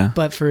 Yeah.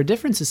 But for a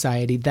different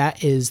society,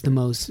 that is the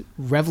most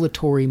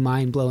revelatory,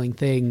 mind-blowing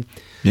thing.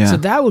 Yeah. So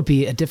that would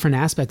be a different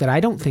aspect that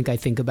I don't think I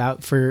think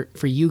about for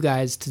you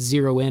guys to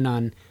zero in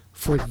on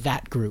for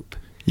that group.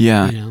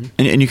 Yeah. You know?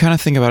 And you kind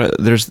of think about it,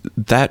 there's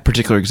that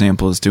particular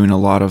example is doing a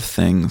lot of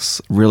things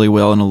really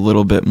well and a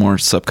little bit more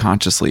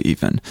subconsciously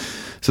even.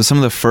 So some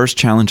of the first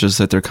challenges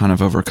that they're kind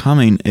of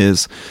overcoming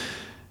is,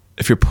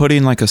 if you're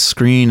putting like a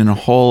screen in a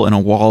hole in a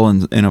wall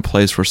in a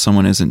place where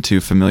someone isn't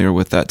too familiar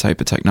with that type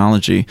of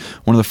technology,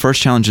 one of the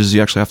first challenges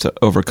you actually have to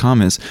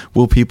overcome is,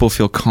 will people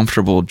feel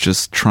comfortable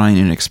just trying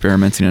and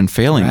experimenting and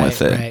failing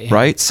with it?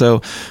 Right?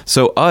 So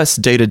us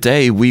day to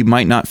day, we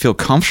might not feel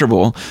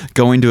comfortable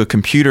going to a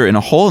computer in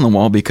a hole in the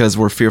wall because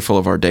we're fearful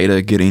of our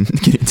data getting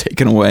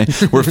taken away.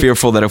 We're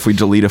fearful that if we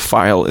delete a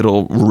file,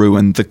 it'll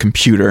ruin the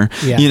computer.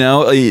 Yeah. You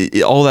know,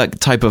 all that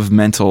type of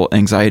mental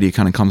anxiety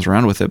kind of comes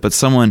around with it. But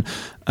someone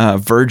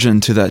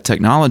virgin to that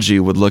technology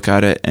would look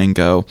at it and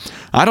go,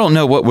 I don't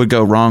know what would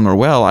go wrong or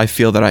well. I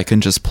feel that I can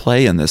just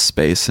play in this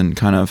space and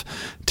kind of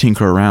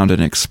tinker around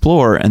and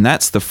explore. And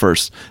that's the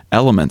first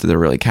element that they're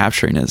really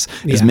capturing is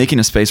making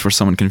a space where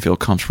someone can feel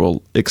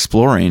comfortable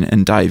exploring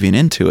and diving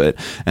into it.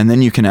 And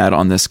then you can add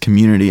on this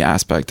community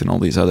aspect and all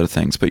these other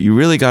things. But you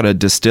really got to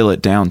distill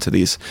it down to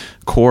these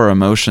core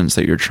emotions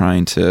that you're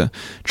trying to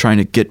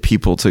get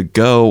people to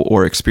go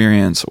or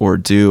experience or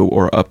do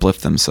or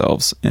uplift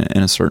themselves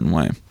in a certain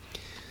way.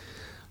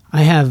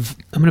 I'm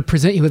going to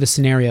present you with a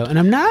scenario, and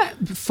I'm not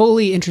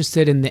fully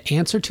interested in the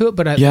answer to it,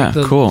 but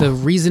the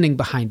reasoning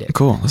behind it.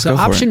 Cool. Let's go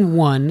for it. Option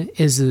one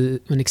is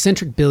an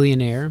eccentric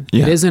billionaire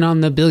that isn't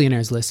on the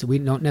billionaires list that we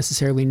don't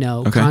necessarily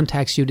know,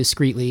 contacts you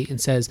discreetly and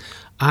says,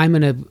 I'm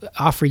going to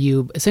offer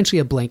you essentially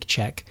a blank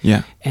check.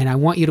 Yeah. And I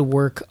want you to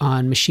work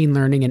on machine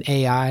learning and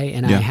AI,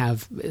 and I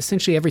have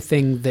essentially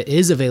everything that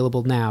is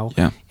available now.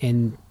 Yeah.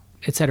 And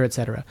et cetera, et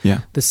cetera.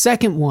 Yeah. The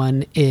second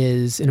one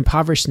is an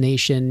impoverished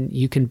nation.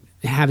 You can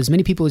have as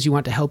many people as you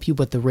want to help you,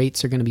 but the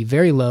rates are going to be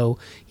very low.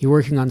 You're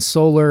working on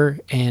solar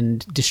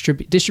and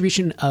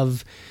distribution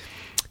of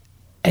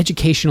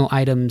educational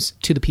items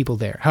to the people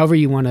there, however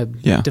you want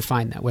to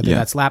define that, whether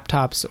that's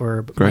laptops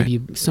or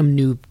maybe some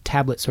new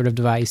tablet sort of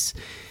device.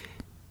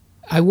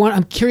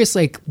 I'm curious,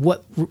 like,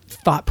 what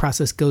thought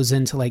process goes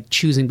into like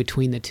choosing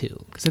between the two,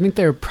 because I think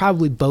they're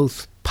probably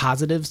both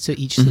positives to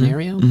each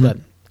scenario, but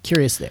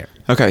curious there.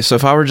 Okay, so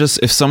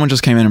if someone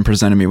just came in and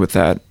presented me with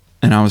that,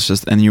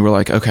 and you were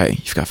like, okay,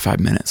 you've got 5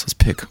 minutes, let's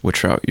pick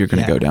which route you're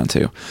going to go down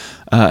to.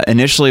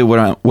 Initially,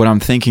 what I'm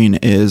thinking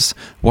is,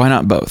 why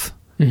not both?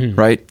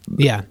 Right?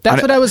 Yeah,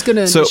 that's what I was going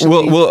to. So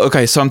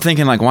so I'm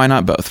thinking, like, why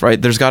not both?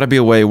 Right? There's got to be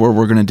a way where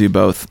we're going to do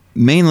both.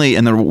 Mainly,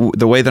 and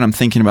the way that I'm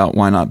thinking about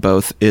why not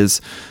both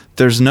is,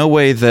 there's no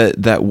way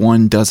that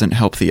one doesn't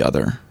help the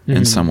other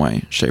in some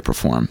way, shape, or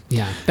form.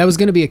 Yeah, that was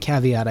going to be a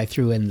caveat I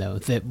threw in, though,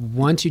 that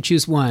once you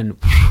choose one,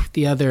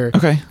 the other,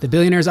 the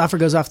billionaire's offer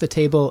goes off the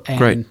table. And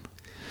Great.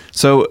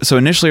 So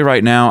initially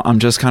right now, I'm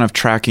just kind of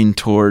tracking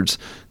towards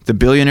the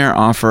billionaire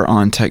offer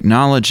on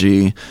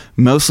technology,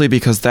 mostly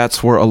because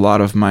that's where a lot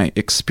of my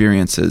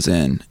experience is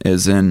in,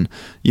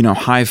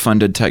 high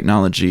funded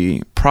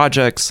technology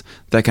projects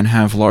that can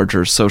have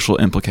larger social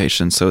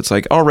implications. So it's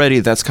like already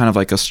that's kind of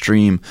like a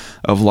stream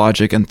of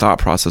logic and thought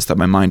process that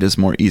my mind is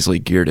more easily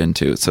geared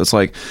into. So it's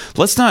like,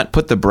 let's not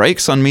put the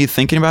brakes on me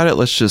thinking about it.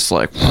 Let's just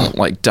like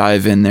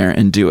dive in there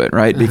and do it,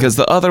 right? Because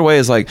the other way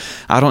is like,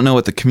 I don't know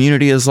what the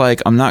community is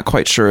like. I'm not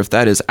quite sure if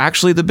that is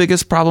actually the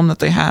biggest problem that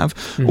they have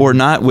or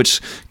not,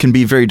 which can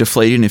be very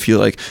deflating if you're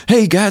like,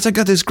 hey guys, I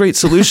got this great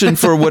solution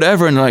for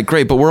whatever. And they're like,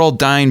 great, but we're all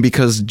dying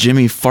because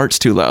Jimmy farts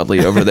too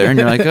loudly over there. And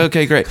you're like,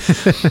 okay, great.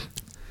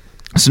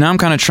 So now I'm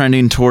kind of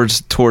trending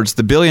towards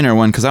the billionaire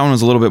one because that one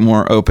was a little bit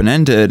more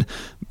open-ended.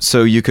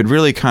 So you could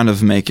really kind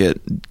of make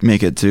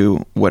it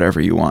do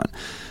whatever you want.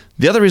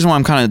 The other reason why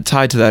I'm kind of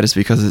tied to that is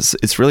because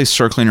it's really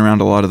circling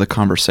around a lot of the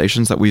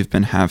conversations that we've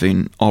been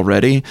having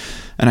already.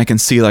 And I can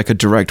see like a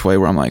direct way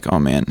where I'm like, oh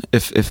man,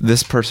 if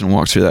this person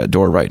walks through that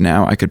door right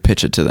now, I could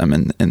pitch it to them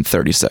in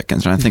 30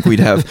 seconds. And I think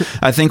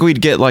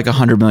we'd get like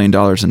 $100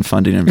 million in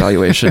funding and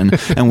valuation.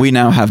 And we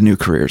now have new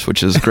careers,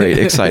 which is great,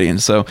 exciting.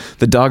 So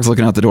the dog's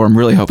looking out the door. I'm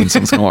really hoping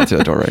someone's going to walk through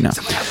that door right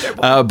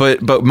now.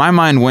 But my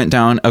mind went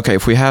down, okay,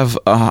 if we have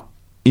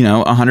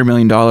 $100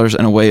 million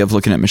and a way of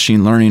looking at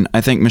machine learning, I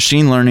think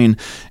machine learning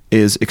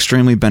is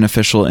extremely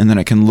beneficial in that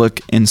it can look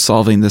in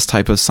solving this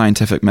type of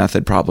scientific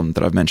method problem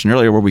that I've mentioned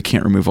earlier where we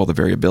can't remove all the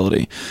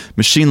variability.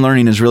 Machine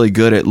learning is really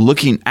good at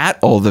looking at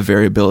all the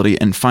variability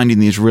and finding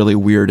these really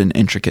weird and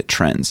intricate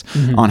trends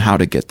on how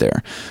to get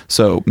there.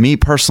 So me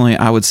personally,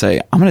 I would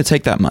say I'm going to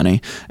take that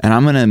money and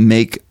I'm going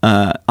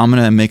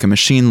to make a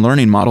machine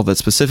learning model that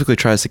specifically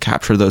tries to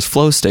capture those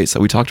flow states that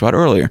we talked about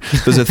earlier.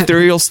 Those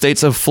ethereal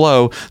states of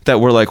flow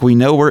that we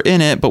know we're in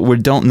it, but we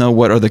don't know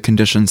what are the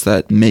conditions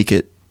that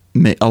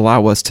may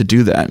allow us to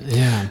do that.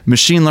 Yeah.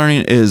 Machine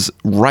learning is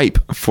ripe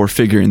for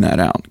figuring that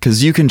out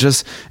because you can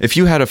just, if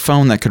you had a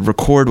phone that could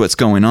record what's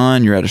going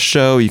on, you're at a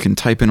show, you can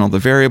type in all the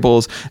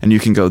variables and you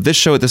can go, this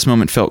show at this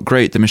moment felt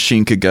great. The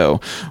machine could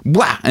go,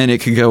 wow. And it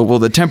could go, well,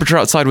 the temperature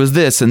outside was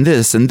this and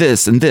this and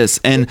this and this.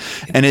 And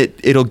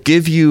it'll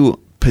give you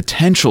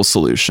potential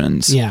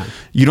solutions. Yeah.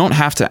 You don't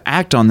have to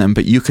act on them,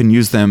 but you can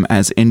use them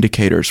as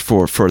indicators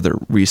for further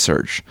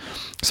research.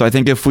 So I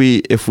think if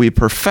we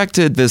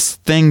perfected this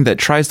thing that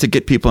tries to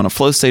get people in a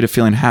flow state of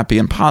feeling happy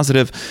and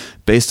positive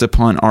based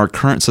upon our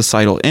current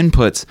societal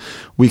inputs,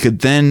 we could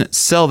then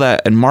sell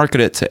that and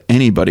market it to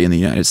anybody in the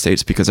United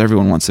States because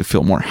everyone wants to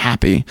feel more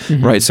happy,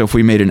 right? So if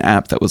we made an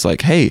app that was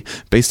like, hey,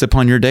 based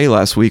upon your day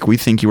last week, we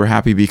think you were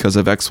happy because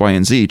of X, Y,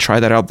 and Z. Try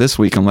that out this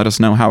week and let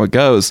us know how it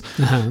goes.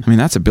 I mean,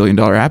 that's $1 billion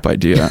app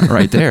idea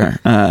right there.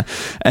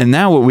 And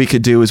now what we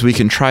could do is we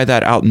can try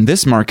that out in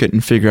this market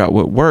and figure out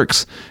what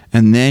works.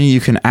 And then you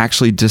can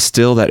actually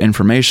distill that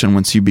information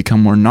once you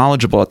become more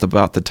knowledgeable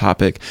about the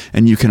topic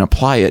and you can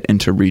apply it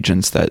into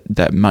regions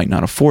that might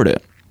not afford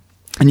it.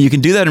 And you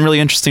can do that in really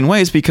interesting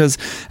ways because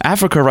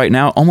Africa right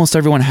now, almost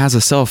everyone has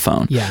a cell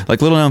phone. Yeah.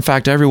 Like little known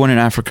fact, everyone in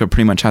Africa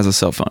pretty much has a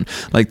cell phone.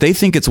 Like they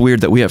think it's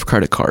weird that we have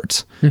credit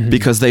cards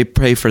because they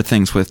pay for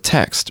things with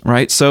text,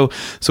 right? So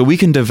we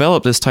can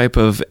develop this type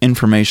of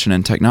information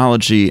and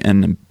technology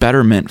and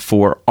betterment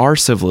for our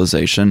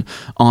civilization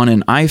on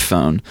an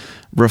iPhone,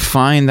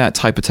 refine that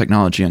type of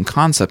technology and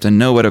concept and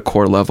know at a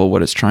core level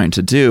what it's trying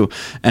to do,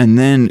 and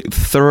then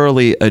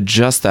thoroughly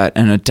adjust that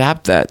and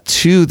adapt that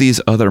to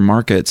these other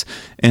markets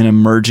and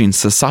emerging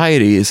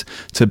societies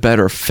to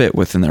better fit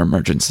within their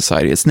emerging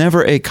society. It's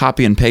never a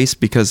copy and paste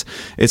because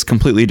it's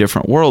completely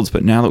different worlds,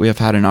 but now that we have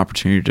had an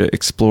opportunity to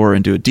explore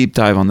and do a deep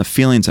dive on the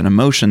feelings and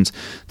emotions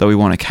that we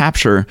want to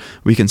capture,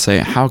 we can say,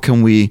 how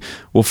can we,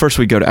 well, first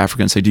we go to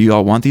Africa and say, do you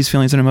all want these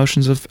feelings and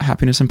emotions of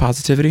happiness and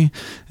positivity?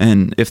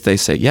 And if they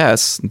say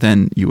yes,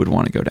 then you would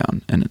want to go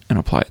down and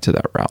apply it to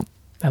that route.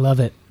 I love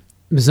it.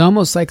 It's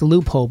almost like a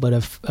loophole, but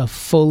a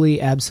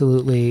fully,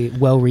 absolutely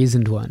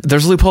well-reasoned one.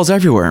 There's loopholes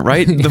everywhere,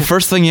 right? The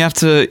first thing you have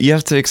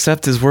to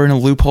accept is we're in a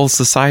loophole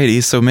society,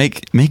 so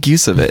make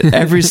use of it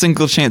every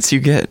single chance you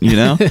get, you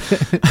know?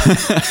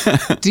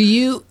 Do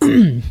you...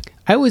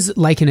 I always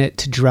liken it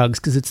to drugs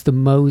because it's the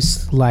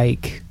most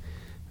like...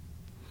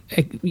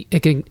 you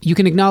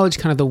can acknowledge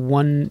kind of the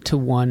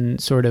one-to-one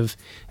sort of,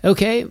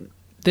 okay,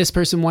 this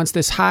person wants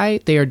this high,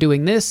 they are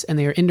doing this, and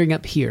they are ending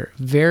up here.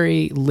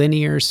 Very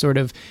linear sort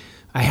of,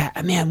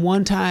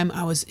 one time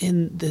I was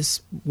in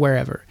this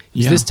wherever.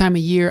 Yeah. This time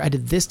of year, I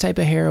did this type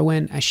of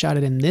heroin, I shot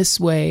it in this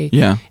way,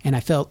 and I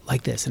felt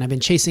like this, and I've been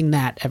chasing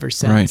that ever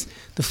since. Right.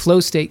 The flow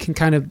state can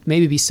kind of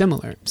maybe be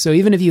similar. So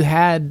even if you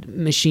had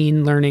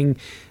machine learning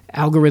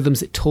algorithms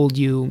that told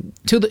you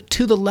to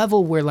the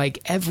level where like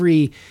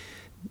every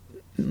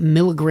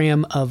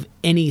milligram of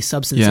any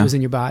substance that was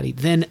in your body,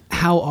 then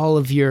how all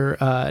of your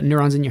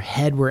neurons in your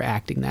head were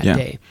acting that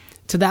day.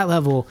 To that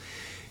level,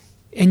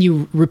 and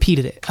you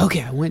repeated it.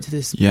 Okay, I went to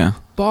this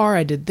bar,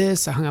 I did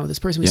this, I hung out with this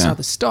person, we saw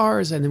the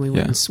stars, and then we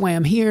went and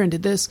swam here and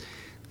did this.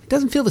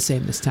 doesn't feel the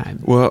same this time.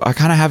 Well, I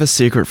kind of have a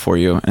secret for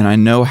you, and I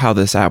know how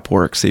this app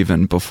works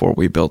even before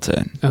we built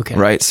it. Okay.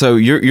 Right? So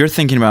you're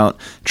thinking about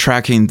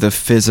tracking the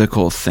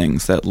physical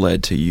things that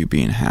led to you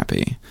being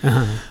happy.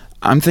 Uh-huh.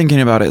 I'm thinking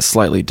about it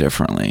slightly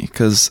differently,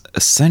 because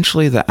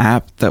essentially the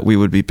app that we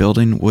would be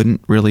building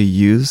wouldn't really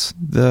use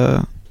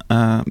the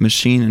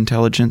machine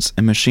intelligence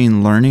and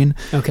machine learning.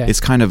 Okay. It's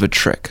kind of a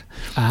trick.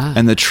 Ah.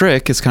 And the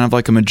trick is kind of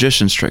like a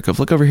magician's trick of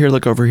look over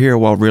here,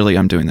 while really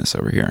I'm doing this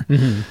over here.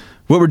 Mm-hmm.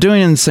 What we're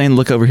doing in saying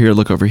look over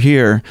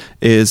here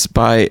is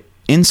by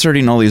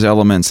inserting all these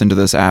elements into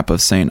this app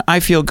of saying, I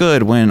feel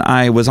good when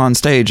I was on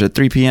stage at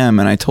 3 p.m.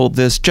 and I told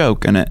this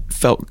joke and it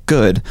felt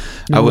good.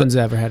 No one's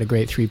ever had a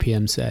great 3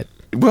 p.m. set.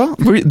 Well,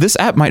 this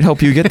app might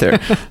help you get there.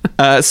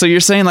 So you're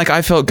saying like,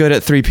 I felt good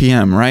at 3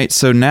 p.m., right?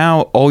 So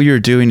now all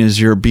you're doing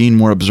is you're being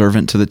more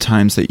observant to the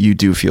times that you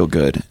do feel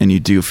good and you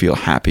do feel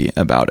happy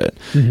about it.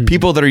 Mm-hmm.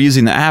 People that are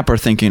using the app are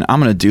thinking, I'm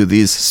going to do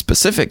these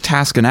specific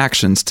tasks and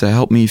actions to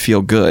help me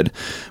feel good.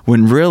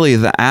 When really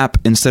the app,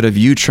 instead of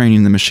you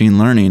training the machine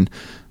learning,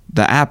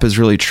 the app is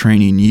really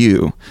training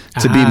you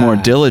to be more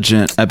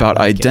diligent about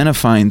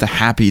identifying the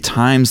happy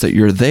times that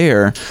you're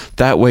there.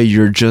 That way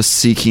you're just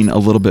seeking a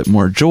little bit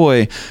more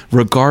joy,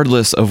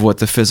 regardless of what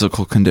the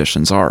physical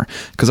conditions are.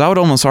 Because I would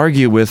almost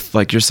argue with,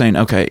 like, you're saying,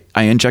 okay,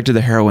 I injected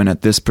the heroin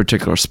at this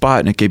particular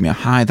spot and it gave me a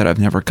high that I've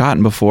never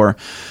gotten before.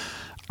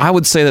 I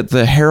would say that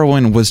the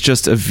heroin was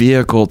just a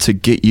vehicle to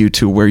get you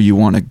to where you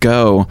want to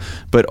go,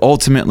 but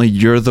ultimately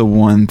you're the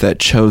one that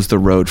chose the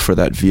road for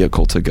that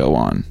vehicle to go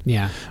on.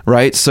 Yeah.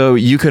 Right? So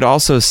you could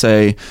also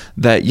say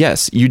that,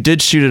 yes, you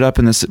did shoot it up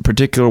in this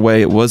particular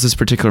way. It was this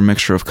particular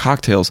mixture of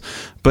cocktails,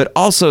 but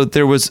also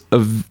there was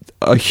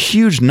a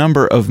huge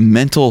number of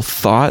mental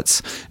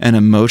thoughts and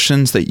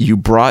emotions that you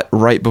brought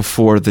right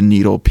before the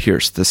needle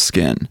pierced the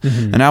skin.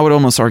 Mm-hmm. And I would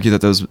almost argue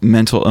that those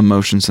mental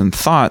emotions and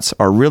thoughts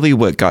are really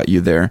what got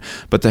you there,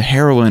 but the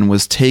heroin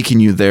was taking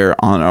you there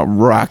on a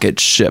rocket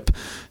ship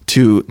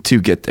to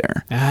get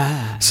there.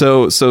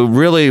 So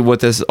really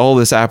what all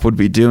this app would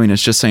be doing is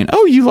just saying,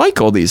 oh, you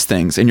like all these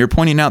things and you're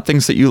pointing out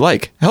things that you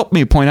like. Help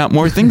me point out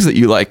more things that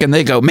you like. And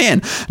they go,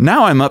 man,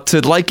 now I'm up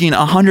to liking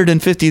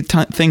 150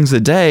 things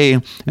a day.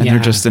 And they're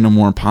just in a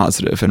more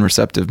positive and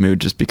receptive mood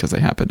just because they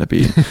happen to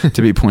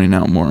be pointing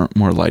out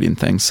more lighting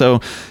things. So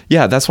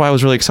yeah, that's why I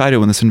was really excited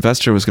when this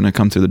investor was going to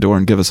come through the door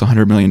and give us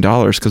 $100 million,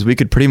 because we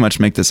could pretty much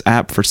make this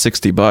app for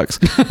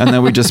 $60 and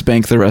then we just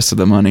bank the rest of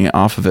the money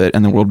off of it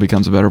and the world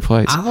becomes a better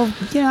place.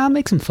 I'll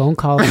make some phone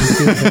calls.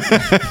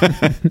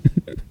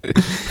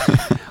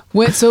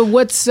 So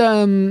what's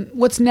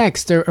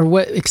next, or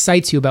what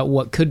excites you about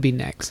what could be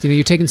next?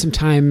 You're taking some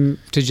time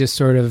to just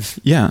sort of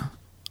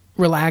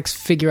relax,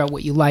 figure out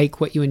what you like,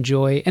 what you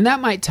enjoy, and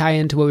that might tie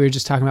into what we were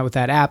just talking about with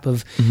that app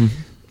of. Mm-hmm.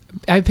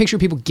 I picture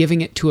people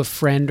giving it to a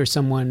friend or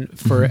someone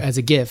for as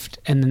a gift,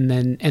 and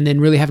then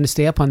really having to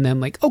stay up on them,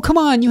 like, oh, come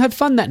on, you had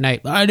fun that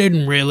night. I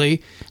didn't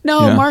really.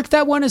 No, Mark,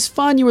 that one is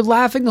fun. You were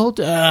laughing the whole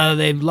time.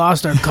 They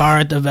lost our car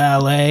at the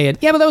valet, and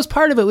but that was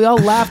part of it. We all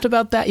laughed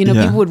about that.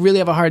 People would really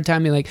have a hard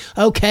time being like,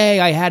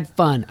 okay, I had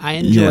fun. I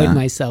enjoyed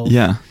myself.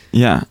 Yeah.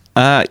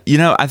 I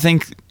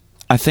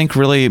think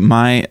really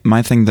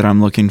my thing that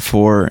I'm looking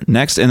for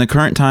next in the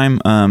current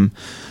time.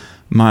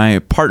 My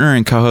partner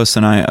and co-host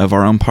and I of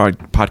our own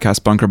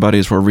podcast, Bunker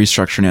Buddies, were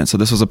restructuring it. So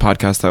this was a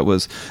podcast that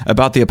was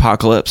about the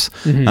apocalypse,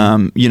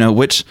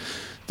 which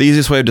the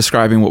easiest way of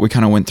describing what we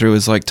kind of went through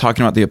is like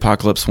talking about the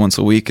apocalypse once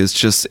a week is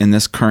just in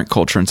this current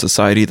culture and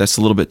society, that's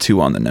a little bit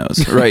too on the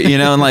nose, right?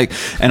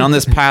 And on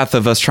this path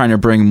of us trying to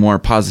bring more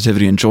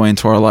positivity and joy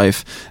into our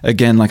life,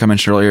 again, like I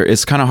mentioned earlier,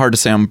 it's kind of hard to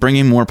say I'm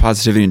bringing more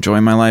positivity and joy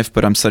in my life,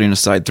 but I'm setting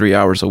aside 3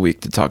 hours a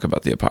week to talk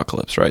about the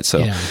apocalypse, right?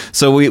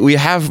 So we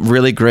have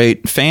really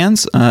great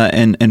fans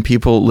and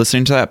people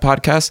listening to that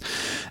podcast,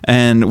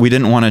 and we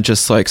didn't want to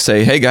just like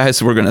say, hey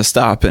guys, we're going to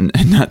stop and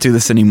not do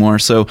this anymore.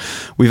 So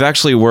we've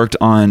actually worked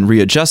on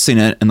readjusting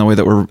it, and the way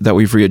that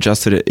we've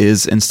readjusted it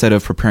is, instead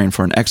of preparing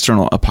for an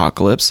external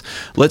apocalypse,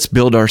 let's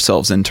build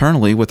ourselves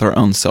internally with our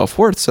own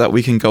self-worth so that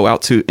we can go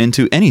out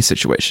into any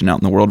situation out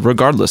in the world,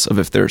 regardless of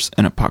if there's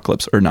an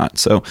apocalypse or not.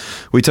 So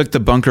we took the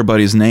Bunker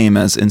Buddies name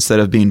as, instead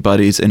of being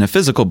buddies in a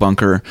physical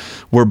bunker,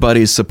 we're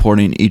buddies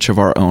supporting each of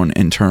our own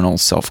internal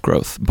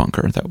self-growth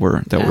bunker that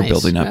we're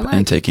building up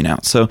and taking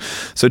out. So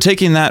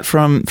taking that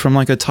from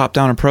like a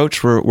top-down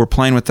approach, we're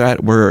playing with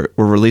that. We're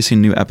releasing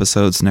new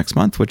episodes next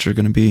month, which are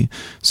going to be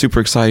super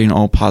exciting,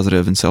 all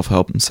positive and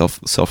self-help and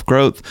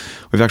self-growth.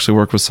 We've actually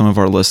worked with some of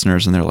our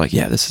listeners and they're like,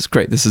 yeah, this is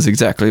great. This is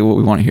exactly what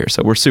we want to hear.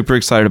 So we're super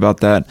excited about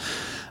that.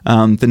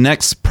 The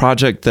next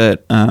project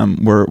that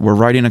we're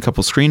writing a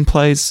couple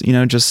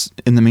screenplays, just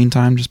in the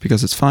meantime, just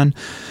because it's fun.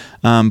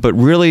 But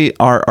really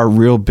our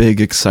real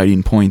big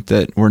exciting point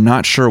that we're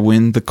not sure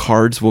when the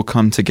cards will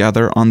come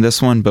together on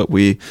this one, but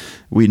we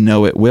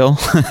know it will.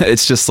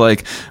 It's just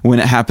like when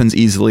it happens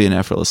easily and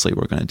effortlessly,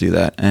 we're going to do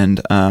that.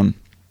 And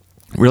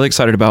really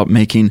excited about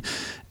making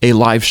a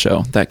live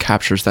show that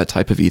captures that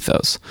type of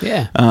ethos.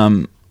 Yeah.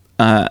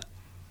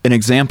 An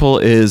example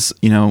is,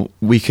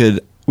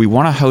 we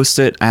want to host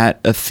it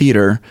at a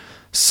theater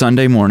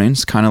Sunday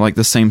mornings, kind of like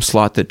the same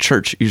slot that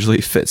church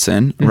usually fits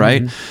in,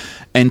 right?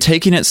 And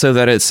taking it so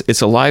that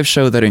it's a live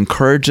show that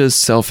encourages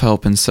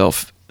self-help and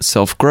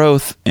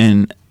self-growth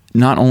in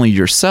not only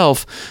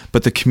yourself,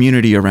 but the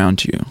community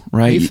around you,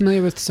 right? Are you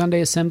familiar with Sunday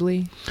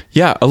Assembly?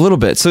 Yeah, a little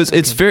bit. So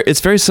it's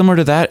very similar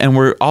to that. And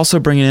we're also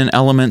bringing in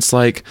elements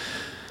like,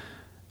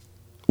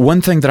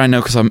 one thing that I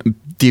know, because I'm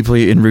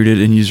deeply enrooted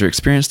in user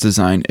experience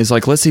design, is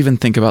like, let's even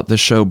think about the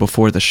show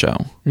before the show,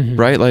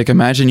 right? Like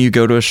imagine you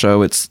go to a show,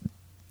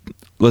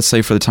 let's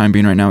say for the time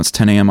being right now, it's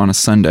 10 a.m. on a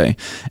Sunday.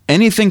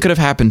 Anything could have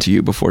happened to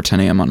you before 10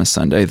 a.m. on a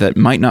Sunday that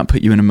might not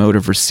put you in a mode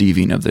of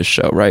receiving of this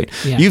show, right?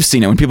 Yeah. You've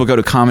seen it when people go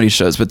to comedy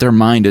shows, but their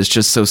mind is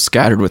just so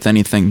scattered with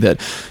anything that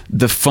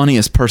the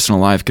funniest person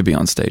alive could be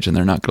on stage and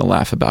they're not going to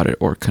laugh about it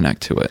or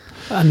connect to it.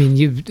 I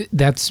mean,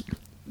 that's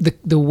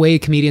the way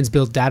comedians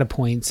build data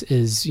points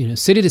is,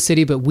 city to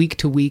city, but week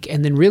to week,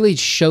 and then really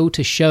show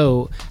to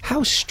show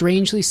how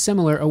strangely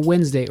similar a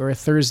Wednesday or a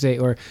Thursday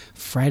or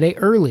Friday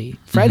early.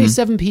 Friday,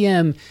 7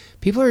 p.m.,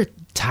 people are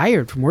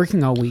tired from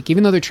working all week,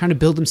 even though they're trying to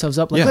build themselves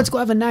up. Like, let's go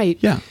have a night.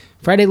 Yeah.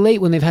 Friday late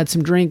when they've had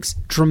some drinks,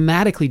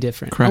 dramatically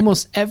different. Correct.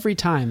 Almost every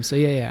time. So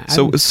yeah.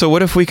 So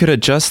what if we could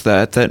adjust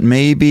that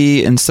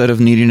maybe instead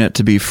of needing it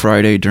to be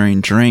Friday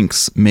during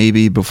drinks,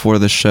 maybe before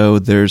the show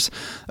there's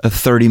a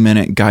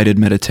 30-minute guided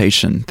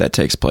meditation that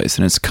takes place,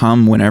 and it's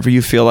come whenever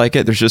you feel like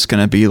it. There's just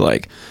going to be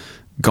like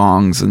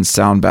gongs and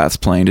sound baths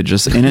playing to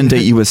just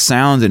inundate you with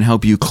sound and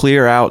help you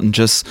clear out and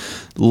just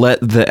let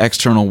the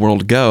external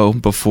world go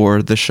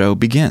before the show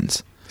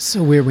begins.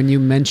 So weird when you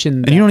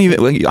mentioned that. And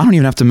I don't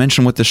even have to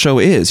mention what the show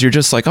is. You're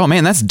just like, oh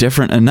man, that's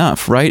different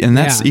enough, right? And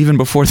that's even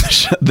before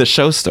the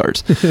show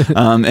starts.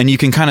 And you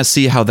can kind of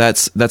see how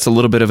that's a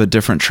little bit of a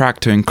different track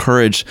to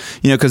encourage,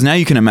 because now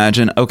you can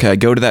imagine, okay, I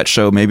go to that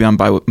show, maybe I'm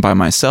by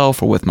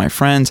myself or with my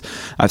friends.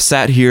 I've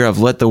sat here, I've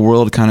let the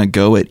world kind of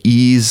go at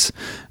ease.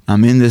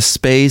 I'm in this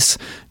space.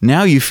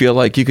 Now you feel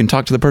like you can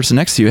talk to the person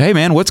next to you. Hey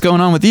man, what's going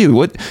on with you?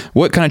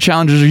 What kind of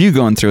challenges are you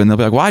going through? And they'll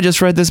be like, well, I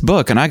just read this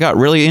book and I got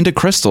really into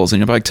crystals.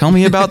 And you'll be like, tell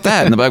me about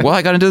that. And they'll be like, well,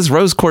 I got into this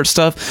rose quartz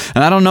stuff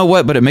and I don't know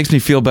what, but it makes me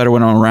feel better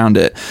when I'm around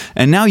it.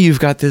 And now you've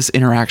got this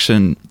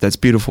interaction that's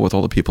beautiful with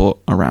all the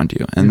people around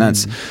you. And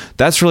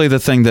that's really the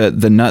thing,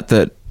 the nut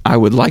that I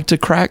would like to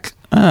crack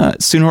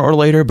sooner or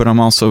later, but I'm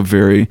also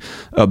very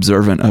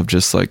observant of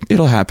just like,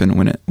 it'll happen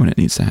when it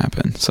needs to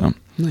happen. So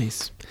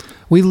nice.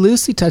 We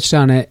loosely touched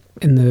on it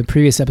in the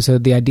previous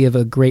episode, the idea of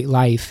a great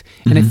life.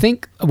 And I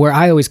think where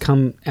I always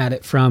come at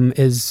it from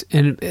is,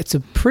 and it's a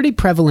pretty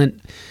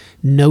prevalent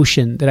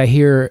notion that I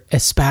hear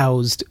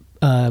espoused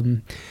out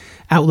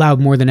loud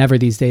more than ever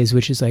these days,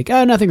 which is like,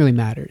 oh, nothing really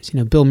matters.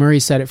 Bill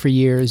Murray said it for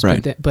years,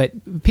 right.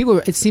 But people,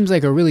 it seems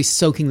like, are really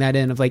soaking that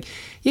in of like,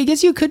 yeah, I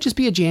guess you could just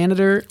be a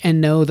janitor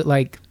and know that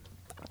like,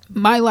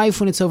 my life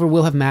when it's over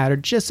will have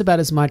mattered just about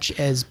as much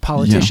as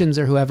politicians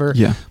or whoever.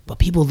 Yeah. But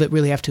people that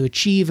really have to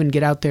achieve and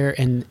get out there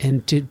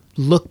and to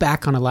look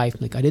back on a life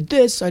like, I did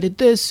this,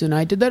 and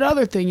I did that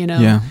other thing,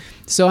 Yeah.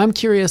 So I'm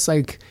curious,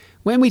 like,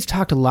 when we've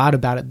talked a lot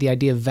about it, the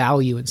idea of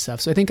value and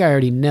stuff. So I think I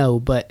already know,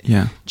 but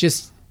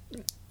just,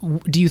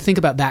 do you think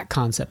about that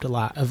concept a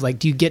lot of like,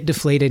 do you get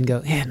deflated and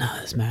go, yeah, no,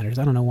 this matters.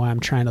 I don't know why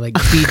I'm trying to like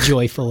be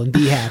joyful and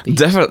be happy.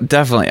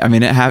 Definitely. I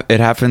mean, it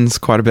happens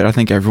quite a bit. I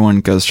think everyone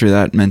goes through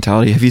that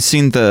mentality. Have you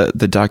seen the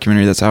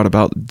documentary that's out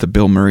about the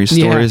Bill Murray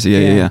stories?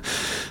 Yeah.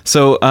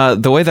 So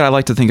the way that I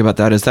like to think about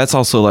that is that's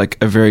also like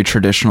a very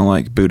traditional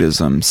like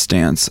Buddhism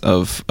stance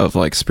of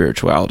like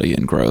spirituality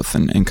and growth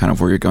and kind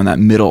of where you're going, that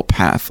middle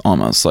path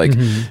almost like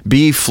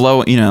be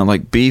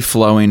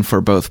flowing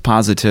for both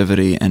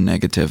positivity and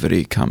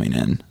negativity coming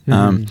in.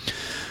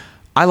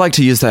 I like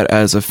to use that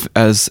as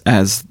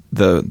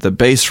the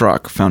base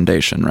rock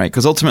foundation, right?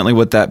 Because ultimately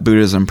what that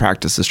Buddhism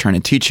practice is trying to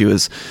teach you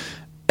is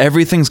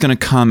everything's going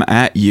to come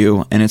at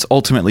you, and it's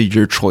ultimately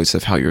your choice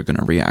of how you're going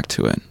to react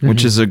to it,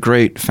 which is a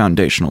great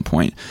foundational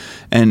point.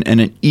 And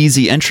an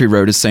easy entry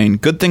road is saying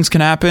good things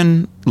can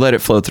happen, let it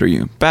flow through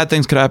you. Bad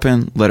things could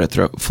happen, let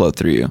it flow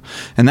through you.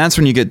 And that's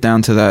when you get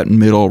down to that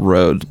middle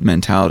road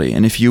mentality.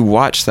 And if you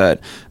watch that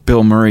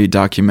Bill Murray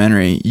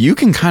documentary, you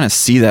can kind of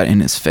see that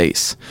in his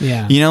face.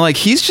 Yeah. Like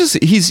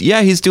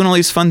he's doing all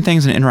these fun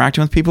things and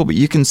interacting with people, but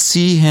you can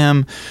see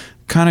him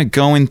kind of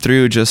going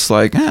through just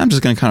like, I'm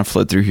just going to kind of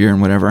float through here and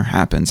whatever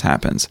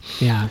happens.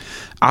 Yeah.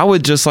 I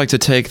would just like to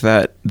take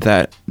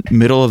that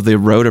middle of the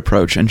road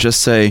approach and just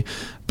say,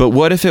 but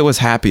what if it was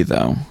happy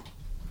though?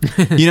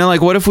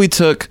 Like what if we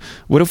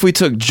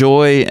took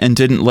joy and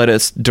didn't let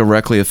it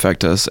directly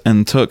affect us,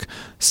 and took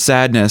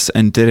sadness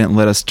and didn't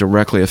let us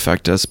directly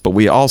affect us, but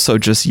we also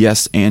just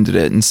yes-anded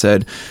it and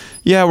said,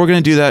 yeah, we're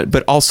going to do that,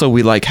 but also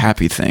we like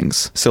happy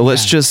things. So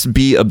let's just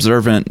be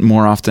observant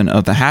more often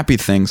of the happy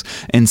things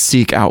and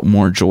seek out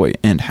more joy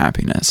and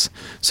happiness.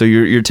 So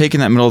you're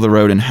taking that middle of the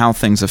road and how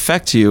things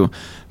affect you,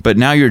 but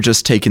now you're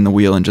just taking the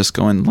wheel and just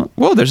going,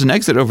 whoa, there's an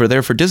exit over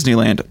there for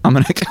Disneyland. I'm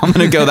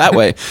gonna go that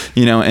way,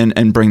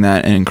 and bring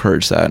that and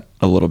encourage that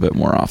a little bit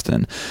more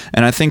often.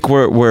 And I think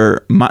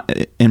where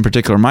in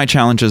particular my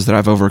challenges that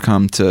I've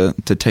overcome to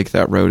take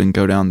that road and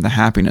go down the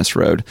happiness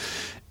road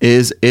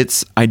is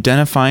it's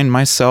identifying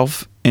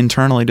myself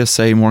internally to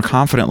say more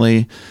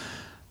confidently,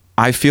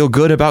 I feel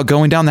good about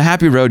going down the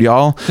happy road,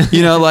 y'all.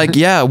 You know, like,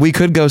 yeah, we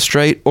could go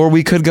straight, or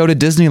we could go to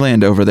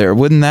Disneyland over there.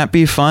 Wouldn't that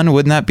be fun?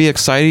 Wouldn't that be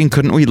exciting?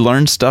 Couldn't we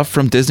learn stuff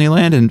from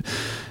Disneyland?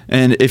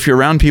 And if you're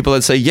around people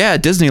that say, yeah,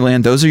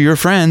 Disneyland, those are your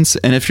friends.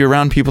 And if you're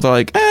around people that are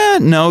like,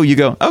 no, you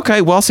go,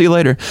 okay, well, I'll see you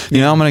later. You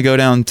know, I'm going to go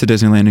down to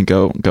Disneyland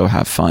and go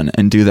have fun,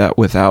 and do that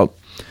without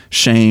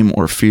shame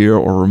or fear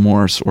or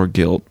remorse or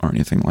guilt or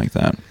anything like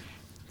that.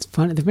 It's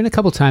fun. There've been a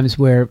couple times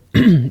where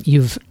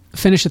you've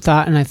finished a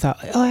thought and I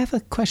thought, I have a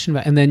question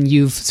about it. And then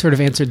you've sort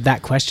of answered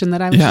that question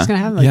that I was just going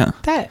to have.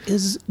 Like, that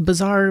is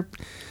bizarre.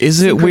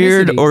 Is it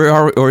weird,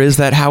 or is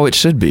that how it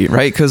should be,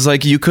 right? Because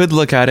like you could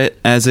look at it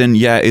as in,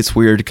 yeah, it's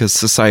weird because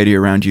society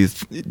around you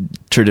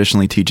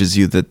traditionally teaches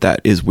you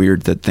that is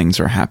weird that things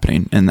are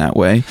happening in that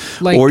way.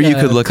 Like, or you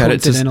could look at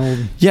it as,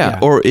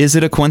 or is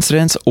it a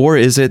coincidence, or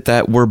is it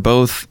that we're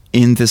both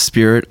in the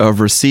spirit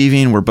of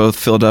receiving, we're both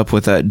filled up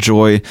with that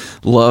joy,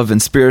 love,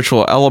 and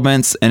spiritual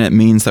elements, and it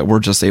means that we're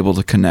just able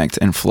to connect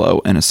and flow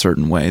in a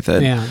certain way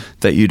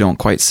that you don't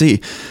quite see.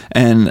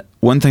 And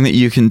one thing that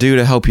you can do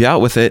to help you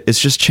out with it is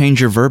just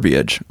change your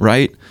verbiage,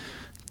 right?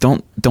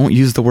 Don't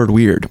use the word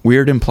weird.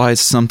 Weird implies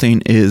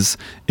something is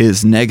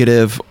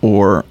negative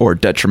or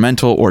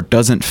detrimental or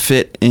doesn't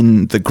fit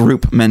in the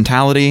group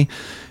mentality.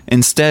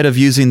 Instead of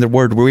using the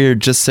word weird,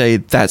 just say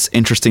that's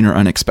interesting or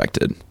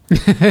unexpected.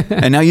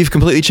 And now you've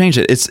completely changed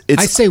it. It's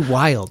I say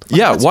wild.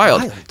 Like,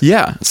 wild.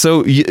 Yeah.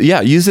 So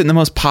use it in the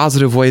most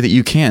positive way that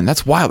you can.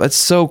 That's wild. That's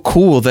so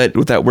cool that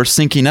we're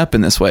syncing up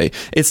in this way.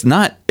 It's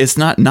not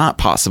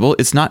possible.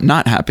 It's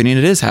not happening.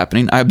 It is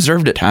happening. I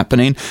observed it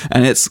happening,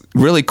 and it's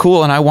really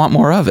cool, and I want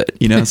more of it.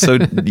 You know, so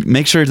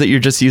make sure that you're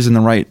just using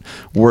the right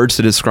words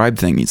to describe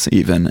things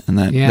even, and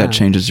that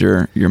changes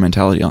your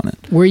mentality on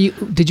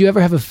it. Did you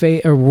ever have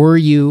or were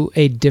you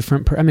a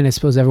different I mean, I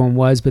suppose everyone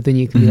was, but then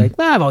you can be like,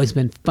 well, I've always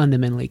been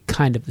fundamentally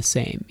kind of the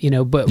same, you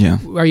know, but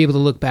are you able to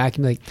look back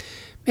and be like,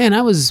 man,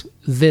 I was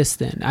this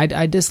then.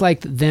 I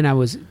disliked then I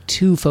was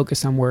too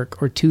focused on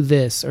work or too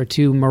this or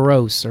too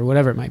morose or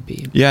whatever it might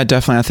be. Yeah,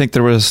 definitely. I think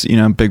there was,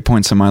 big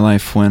points in my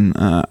life when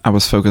I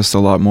was focused a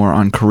lot more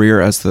on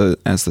career as the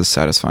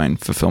satisfying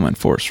fulfillment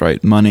force,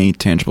 right? Money,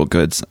 tangible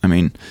goods. I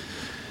mean,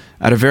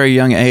 at a very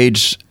young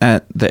age,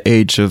 at the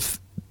age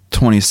of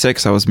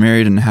 26, I was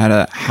married and had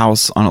a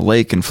house on a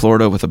lake in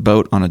Florida with a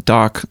boat on a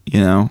dock,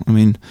 I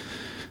mean,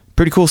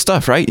 pretty cool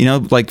stuff, right?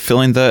 Like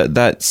filling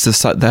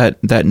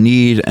that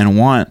need and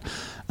want.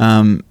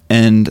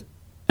 And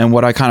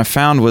what I kind of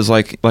found was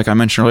like I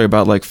mentioned earlier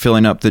about like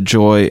filling up the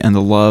joy and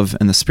the love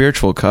and the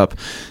spiritual cup.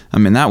 I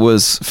mean, that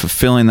was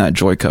fulfilling that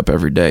joy cup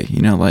every day,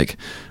 like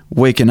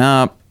waking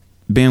up,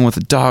 being with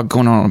a dog,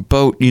 going on a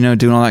boat,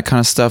 doing all that kind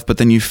of stuff. But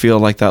then you feel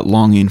like that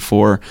longing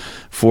for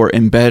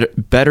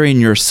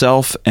bettering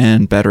yourself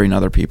and bettering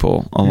other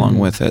people along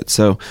with it.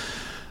 So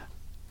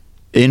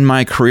in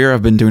my career,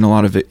 I've been doing a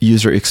lot of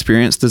user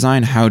experience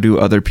design. How do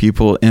other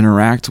people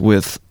interact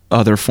with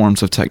other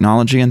forms of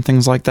technology and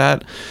things like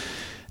that?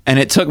 And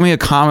it took me a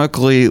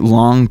comically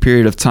long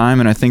period of time.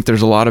 And I think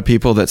there's a lot of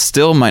people that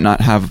still might not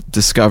have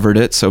discovered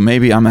it. So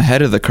maybe I'm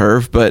ahead of the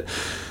curve, but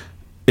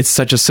it's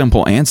such a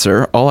simple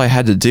answer. All I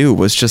had to do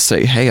was just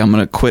say, hey, I'm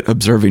going to quit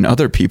observing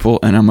other people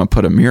and I'm going to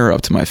put a mirror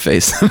up to my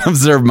face and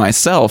observe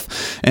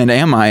myself. And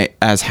am I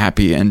as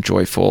happy and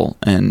joyful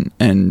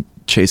and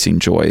chasing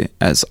joy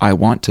as I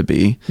want to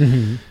be?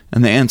 Mm-hmm.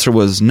 And the answer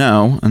was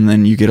no. And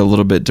then you get a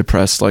little bit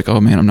depressed, like,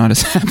 oh man, I'm not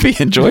as happy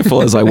and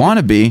joyful as I want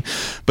to be.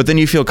 But then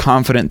you feel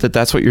confident that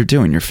that's what you're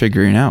doing. You're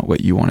figuring out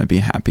what you want to be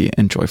happy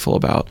and joyful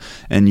about.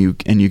 And you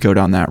go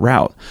down that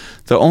route.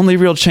 The only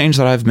real change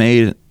that I've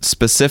made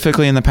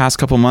specifically in the past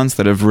couple months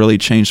that have really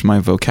changed my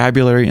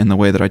vocabulary and the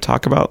way that I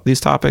talk about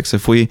these topics,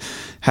 if we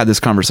had this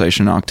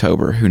conversation in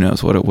October, who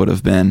knows what it would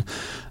have been.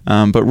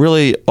 But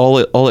really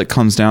all it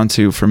comes down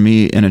to for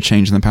me in a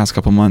change in the past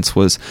couple months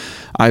was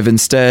I've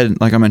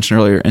instead, like I mentioned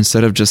earlier,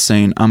 instead of just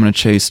saying I'm going to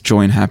chase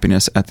joy and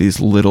happiness at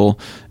these little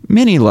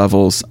mini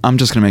levels, I'm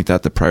just going to make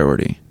that the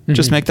priority. Mm-hmm.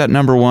 Just make that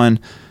number one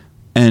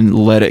and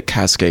let it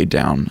cascade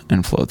down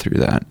and flow through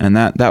that. And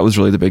that was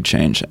really the big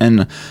change.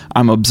 And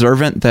I'm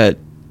observant that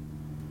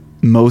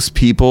most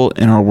people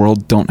in our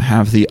world don't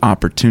have the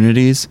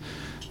opportunities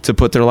to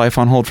put their life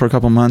on hold for a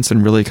couple months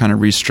and really kind of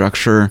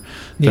restructure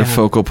their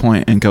focal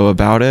point and go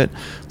about it.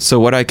 So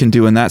what I can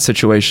do in that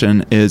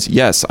situation is,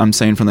 yes, I'm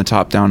saying from the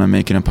top down, I'm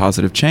making a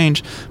positive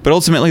change, but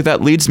ultimately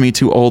that leads me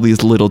to all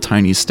these little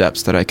tiny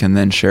steps that I can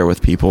then share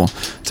with people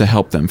to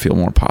help them feel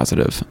more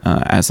positive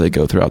as they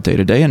go throughout day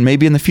to day. And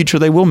maybe in the future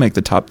they will make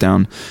the top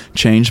down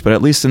change, but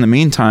at least in the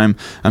meantime,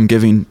 I'm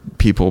giving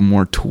people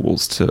more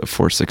tools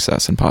for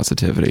success and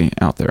positivity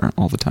out there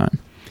all the time.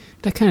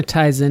 That kind of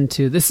ties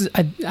into this.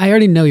 I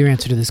already know your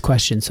answer to this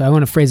question, so I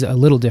want to phrase it a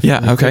little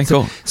differently. Yeah, okay,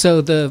 cool.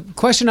 So the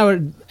question I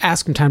would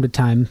ask from time to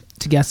time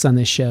to guests on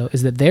this show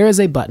is that there is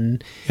a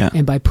button,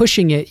 and by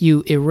pushing it,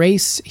 you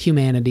erase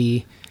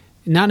humanity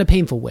not in a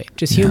painful way.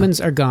 Just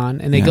humans are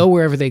gone, and they go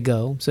wherever they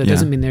go. So it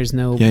doesn't mean there's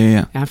no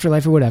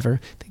afterlife or whatever.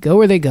 They go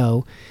where they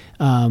go.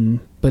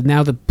 But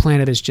now the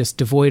planet is just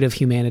devoid of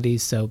humanity,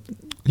 so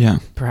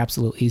perhaps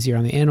a little easier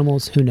on the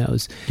animals. Who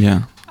knows?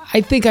 Yeah.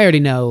 I think I already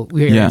know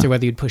your answer,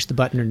 whether you'd push the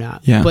button or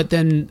not. Yeah. But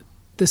then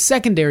the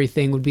secondary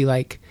thing would be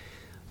like,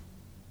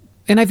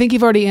 and I think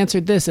you've already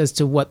answered this as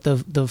to what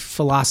the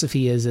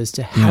philosophy is as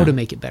to how to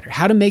make it better.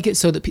 How to make it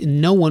so that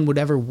no one would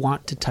ever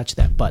want to touch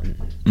that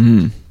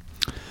button.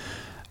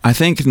 I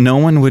think no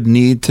one would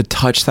need to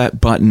touch that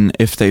button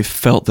if they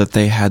felt that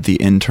they had the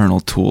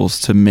internal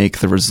tools to make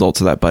the results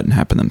of that button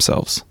happen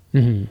themselves.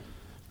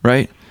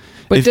 Right?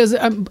 But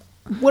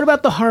what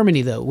about the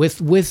harmony though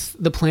with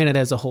the planet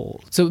as a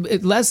whole? So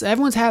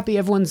everyone's happy,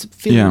 everyone's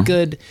feeling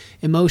good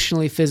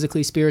emotionally,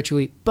 physically,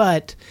 spiritually,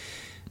 but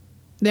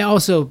they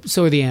also,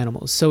 so are the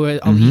animals, so are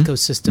all the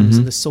ecosystems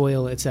and the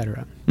soil,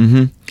 etc.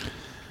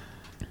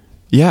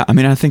 Yeah, I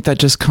mean, I think that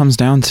just comes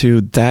down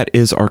to that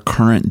is our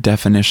current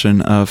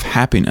definition of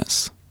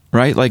happiness,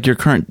 right? Like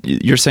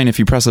you're saying if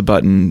you press a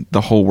button,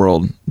 the whole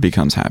world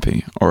becomes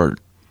happy or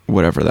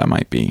whatever that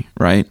might be,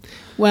 right?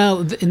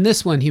 Well, in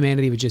this one,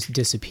 humanity would just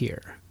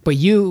disappear. But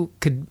you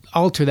could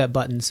alter that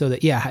button so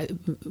that,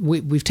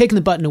 we've taken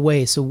the button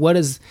away. So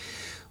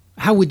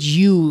how would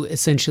you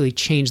essentially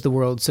change the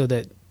world so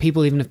that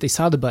people, even if they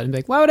saw the button, be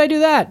like, why would I do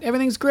that?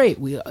 Everything's great.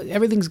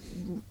 Everything's,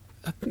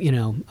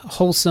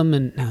 wholesome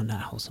and, no,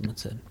 not wholesome.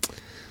 It's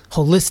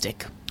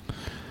holistic.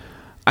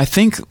 I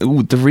think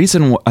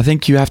I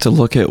think you have to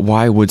look at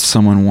why would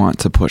someone want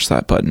to push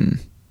that button.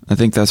 I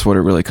think that's what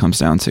it really comes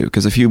down to.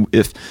 Because if you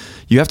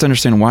have to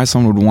understand why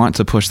someone would want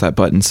to push that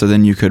button, so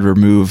then you could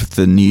remove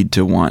the need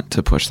to want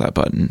to push that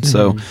button.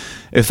 So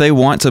if they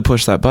want to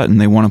push that button,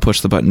 they want to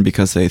push the button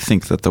because they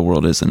think that the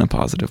world is in a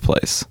positive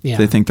place. Yeah.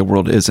 They think the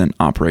world isn't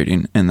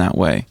operating in that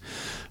way.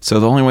 So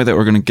the only way that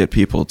we're going to get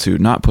people to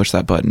not push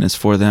that button is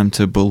for them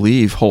to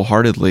believe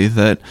wholeheartedly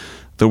that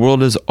the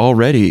world is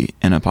already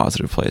in a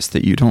positive place,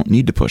 that you don't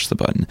need to push the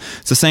button.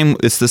 It's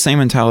the same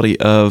mentality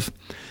of,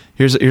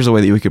 here's a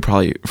way that we could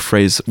probably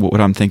phrase what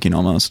I'm thinking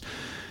almost.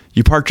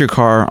 You parked your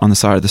car on the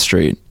side of the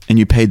street and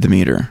you paid the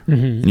meter.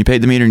 And you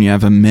paid the meter and you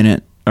have a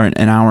minute or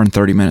an hour and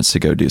 30 minutes to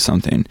go do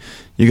something.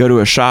 You go to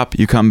a shop,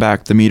 you come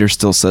back, the meter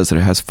still says that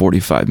it has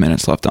 45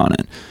 minutes left on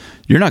it.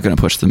 You're not going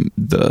to push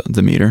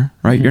the meter,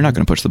 right? You're not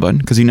going to push the button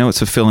because you know it's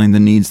fulfilling the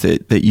needs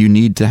that you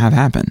need to have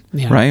happen,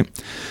 right?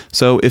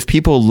 So if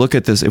people look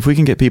at this, if we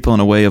can get people in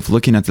a way of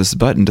looking at this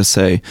button to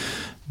say,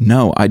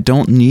 no, I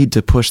don't need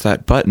to push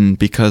that button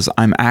because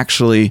I'm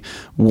actually,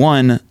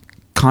 one,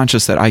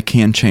 conscious that I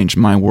can change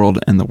my world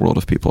and the world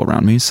of people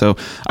around me. So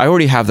I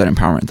already have that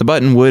empowerment. The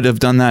button would have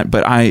done that,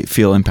 but I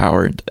feel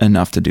empowered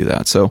enough to do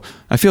that. So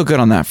I feel good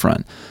on that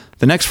front.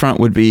 The next front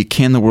would be,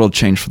 can the world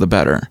change for the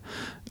better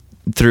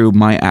through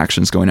my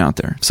actions going out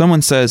there? If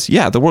someone says,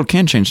 yeah, the world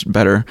can change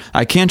better.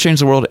 I can change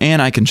the world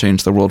and I can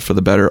change the world for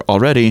the better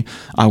already.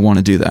 I want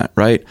to do that,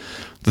 right?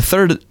 The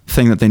third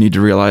thing that they need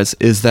to realize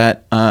is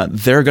that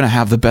they're going to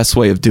have the best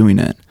way of doing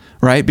it,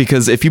 right?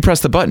 Because if you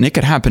press the button, it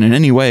could happen in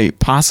any way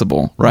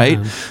possible, right?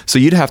 So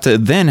you'd have to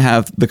then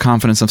have the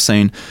confidence of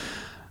saying,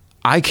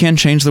 I can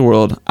change the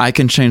world. I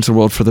can change the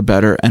world for the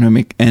better.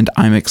 And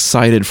I'm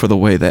excited for the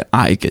way that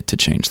I get to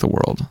change the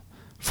world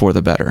for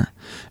the better.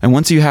 And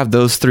once you have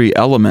those three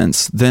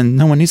elements, then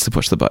no one needs to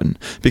push the button,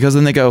 because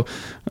then they go,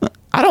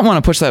 I don't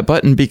want to push that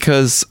button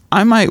because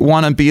I might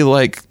want to be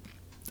like,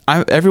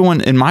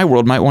 everyone in my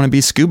world might want to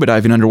be scuba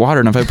diving underwater.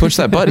 And if I push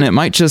that button, it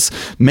might just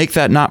make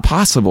that not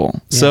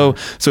possible. Yeah.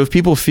 So if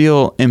people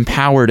feel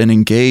empowered and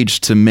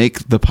engaged to make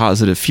the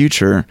positive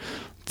future,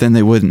 then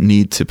they wouldn't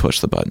need to push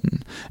the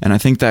button. And I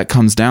think that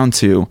comes down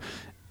to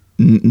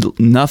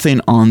nothing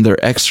on their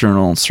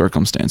external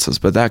circumstances,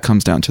 but that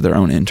comes down to their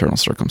own internal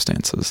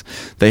circumstances.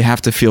 They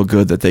have to feel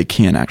good that they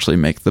can actually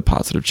make the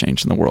positive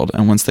change in the world.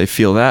 And once they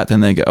feel that,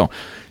 then they go,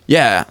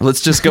 yeah,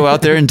 let's just go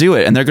out there and do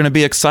it. And they're going to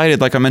be excited,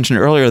 like I mentioned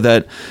earlier,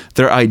 that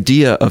their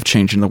idea of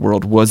changing the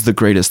world was the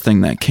greatest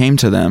thing that came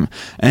to them.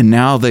 And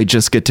now they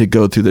just get to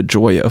go through the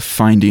joy of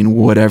finding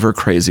whatever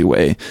crazy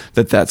way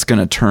that's going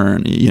to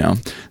turn, in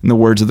the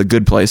words of The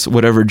Good Place,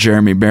 whatever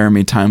Jeremy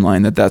Bearimy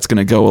timeline that's going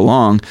to go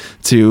along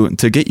to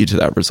get you to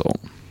that result.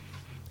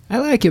 I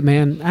like it,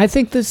 man. I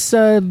think this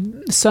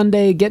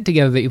Sunday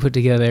get-together that you put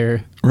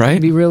together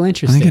would be real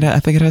interesting. I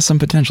think it has some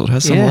potential. It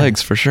has some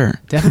legs for sure.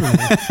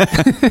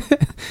 Definitely.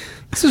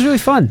 This was really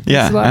fun.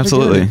 Yeah,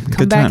 absolutely.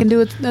 Come back and do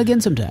it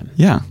again sometime.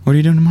 Yeah. What are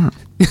you doing tomorrow?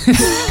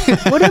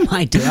 What am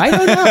I doing? I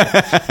don't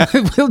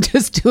know. We'll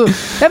just do it.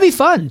 That'd be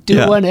fun.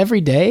 Do one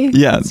every day.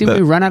 Yeah. See if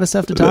we run out of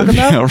stuff to talk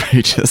about.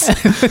 Outrageous.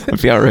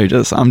 That'd be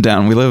outrageous. I'm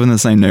down. We live in the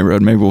same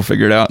neighborhood. Maybe we'll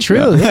figure it out.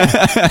 True.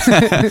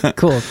 Yeah.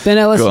 Cool. Ben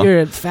Ellis,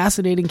 you're a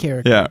fascinating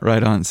character. Yeah,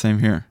 right on. Same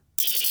here.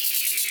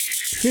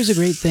 Here's a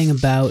great thing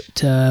about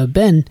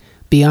Ben,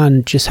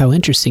 beyond just how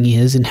interesting he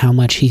is and how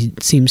much he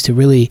seems to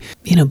really,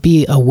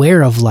 be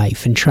aware of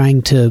life and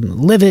trying to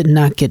live it and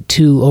not get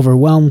too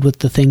overwhelmed with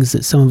the things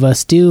that some of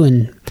us do,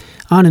 and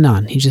on and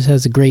on. He just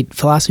has a great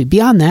philosophy.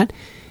 Beyond that,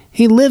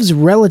 he lives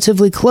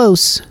relatively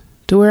close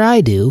to where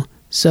I do.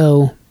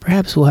 So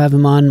Perhaps we'll have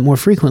him on more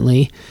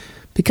frequently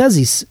because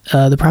he's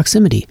the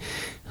proximity.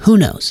 Who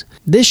knows?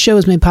 This show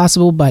is made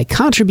possible by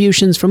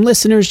contributions from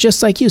listeners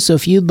just like you. So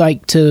if you'd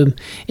like to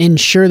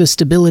ensure the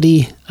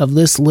stability of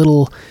this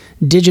little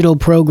digital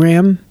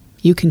program,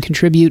 you can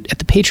contribute at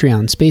the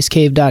Patreon,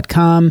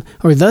 spacecave.com,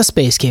 or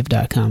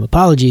thespacecave.com,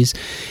 apologies.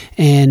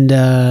 And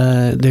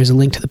there's a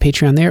link to the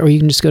Patreon there, or you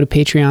can just go to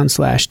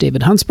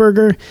Patreon/David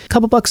Huntsberger. A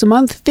couple bucks a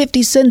month,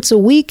 50 cents a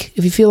week.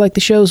 If you feel like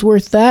the show's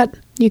worth that,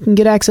 you can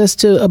get access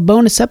to a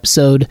bonus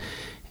episode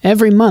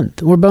every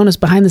month, or bonus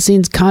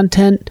behind-the-scenes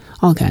content,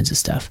 all kinds of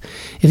stuff.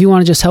 If you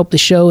want to just help the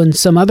show in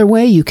some other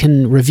way, you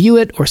can review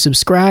it or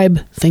subscribe,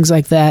 things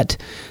like that,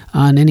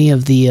 on any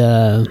of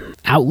the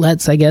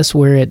outlets, I guess,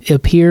 where it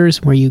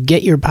appears, where you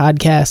get your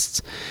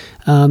podcasts.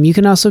 You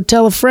can also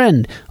tell a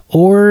friend,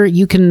 or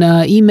you can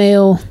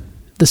email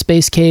the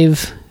Space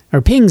Cave,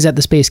 or pings at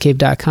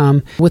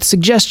thespacecave.com with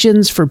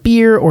suggestions for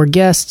beer or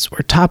guests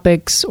or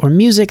topics or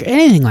music or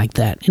anything like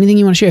that. Anything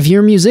you want to share. If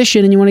you're a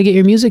musician and you want to get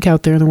your music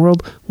out there in the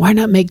world, why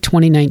not make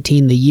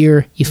 2019 the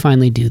year you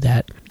finally do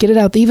that? Get it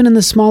out even in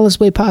the smallest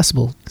way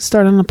possible.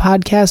 Start on a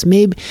podcast.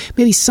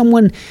 Maybe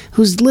someone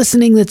who's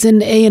listening that's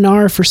in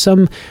A&R for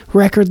some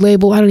record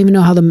label. I don't even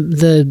know how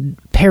the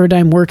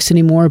paradigm works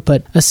anymore,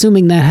 but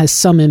assuming that has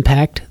some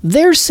impact,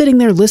 they're sitting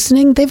there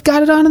listening. They've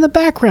got it on in the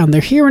background.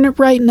 They're hearing it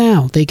right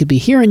now. They could be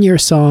hearing your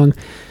song.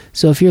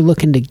 So if you're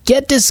looking to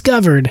get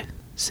discovered,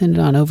 send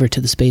it on over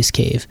to the Space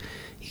Cave.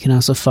 You can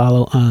also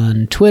follow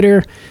on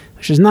Twitter,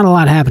 which there's not a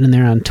lot happening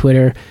there on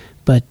Twitter,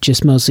 but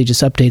mostly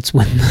updates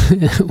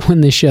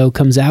when the show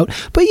comes out.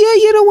 But yeah,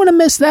 you don't want to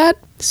miss that.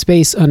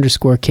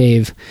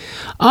 Space_cave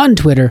on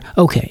Twitter.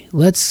 Okay,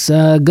 let's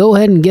go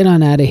ahead and get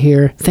on out of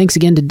here. Thanks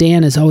again to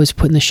Dan, as always, for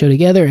putting the show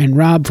together, and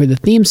Rob for the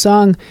theme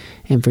song,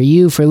 and for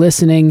you for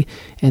listening.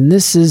 And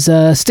this is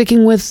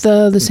sticking with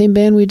the same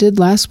band we did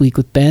last week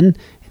with Ben.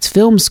 It's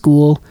Film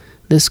School.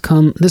 This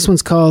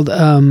one's called,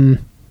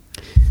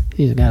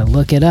 you gotta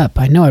look it up.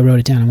 I know I wrote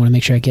it down. I want to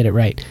make sure I get it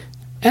right.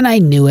 And I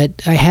knew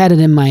it. I had it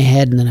in my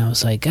head, and then I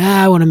was like,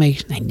 I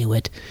knew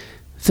it.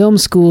 Film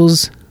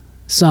School's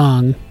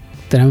song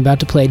that I'm about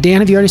to play.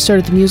 Dan, have you already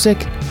started the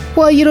music?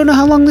 Well, you don't know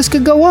how long this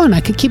could go on.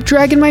 I could keep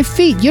dragging my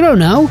feet. You don't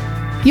know.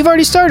 You've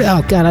already started.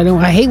 Oh, God,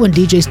 I hate when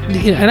DJs,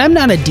 and I'm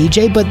not a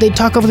DJ, but they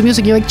talk over the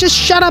music. You're like, just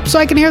shut up so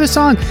I can hear the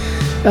song.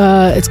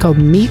 It's called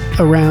Meet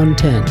Around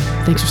 10.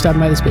 Thanks for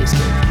stopping by the Space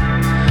Cave.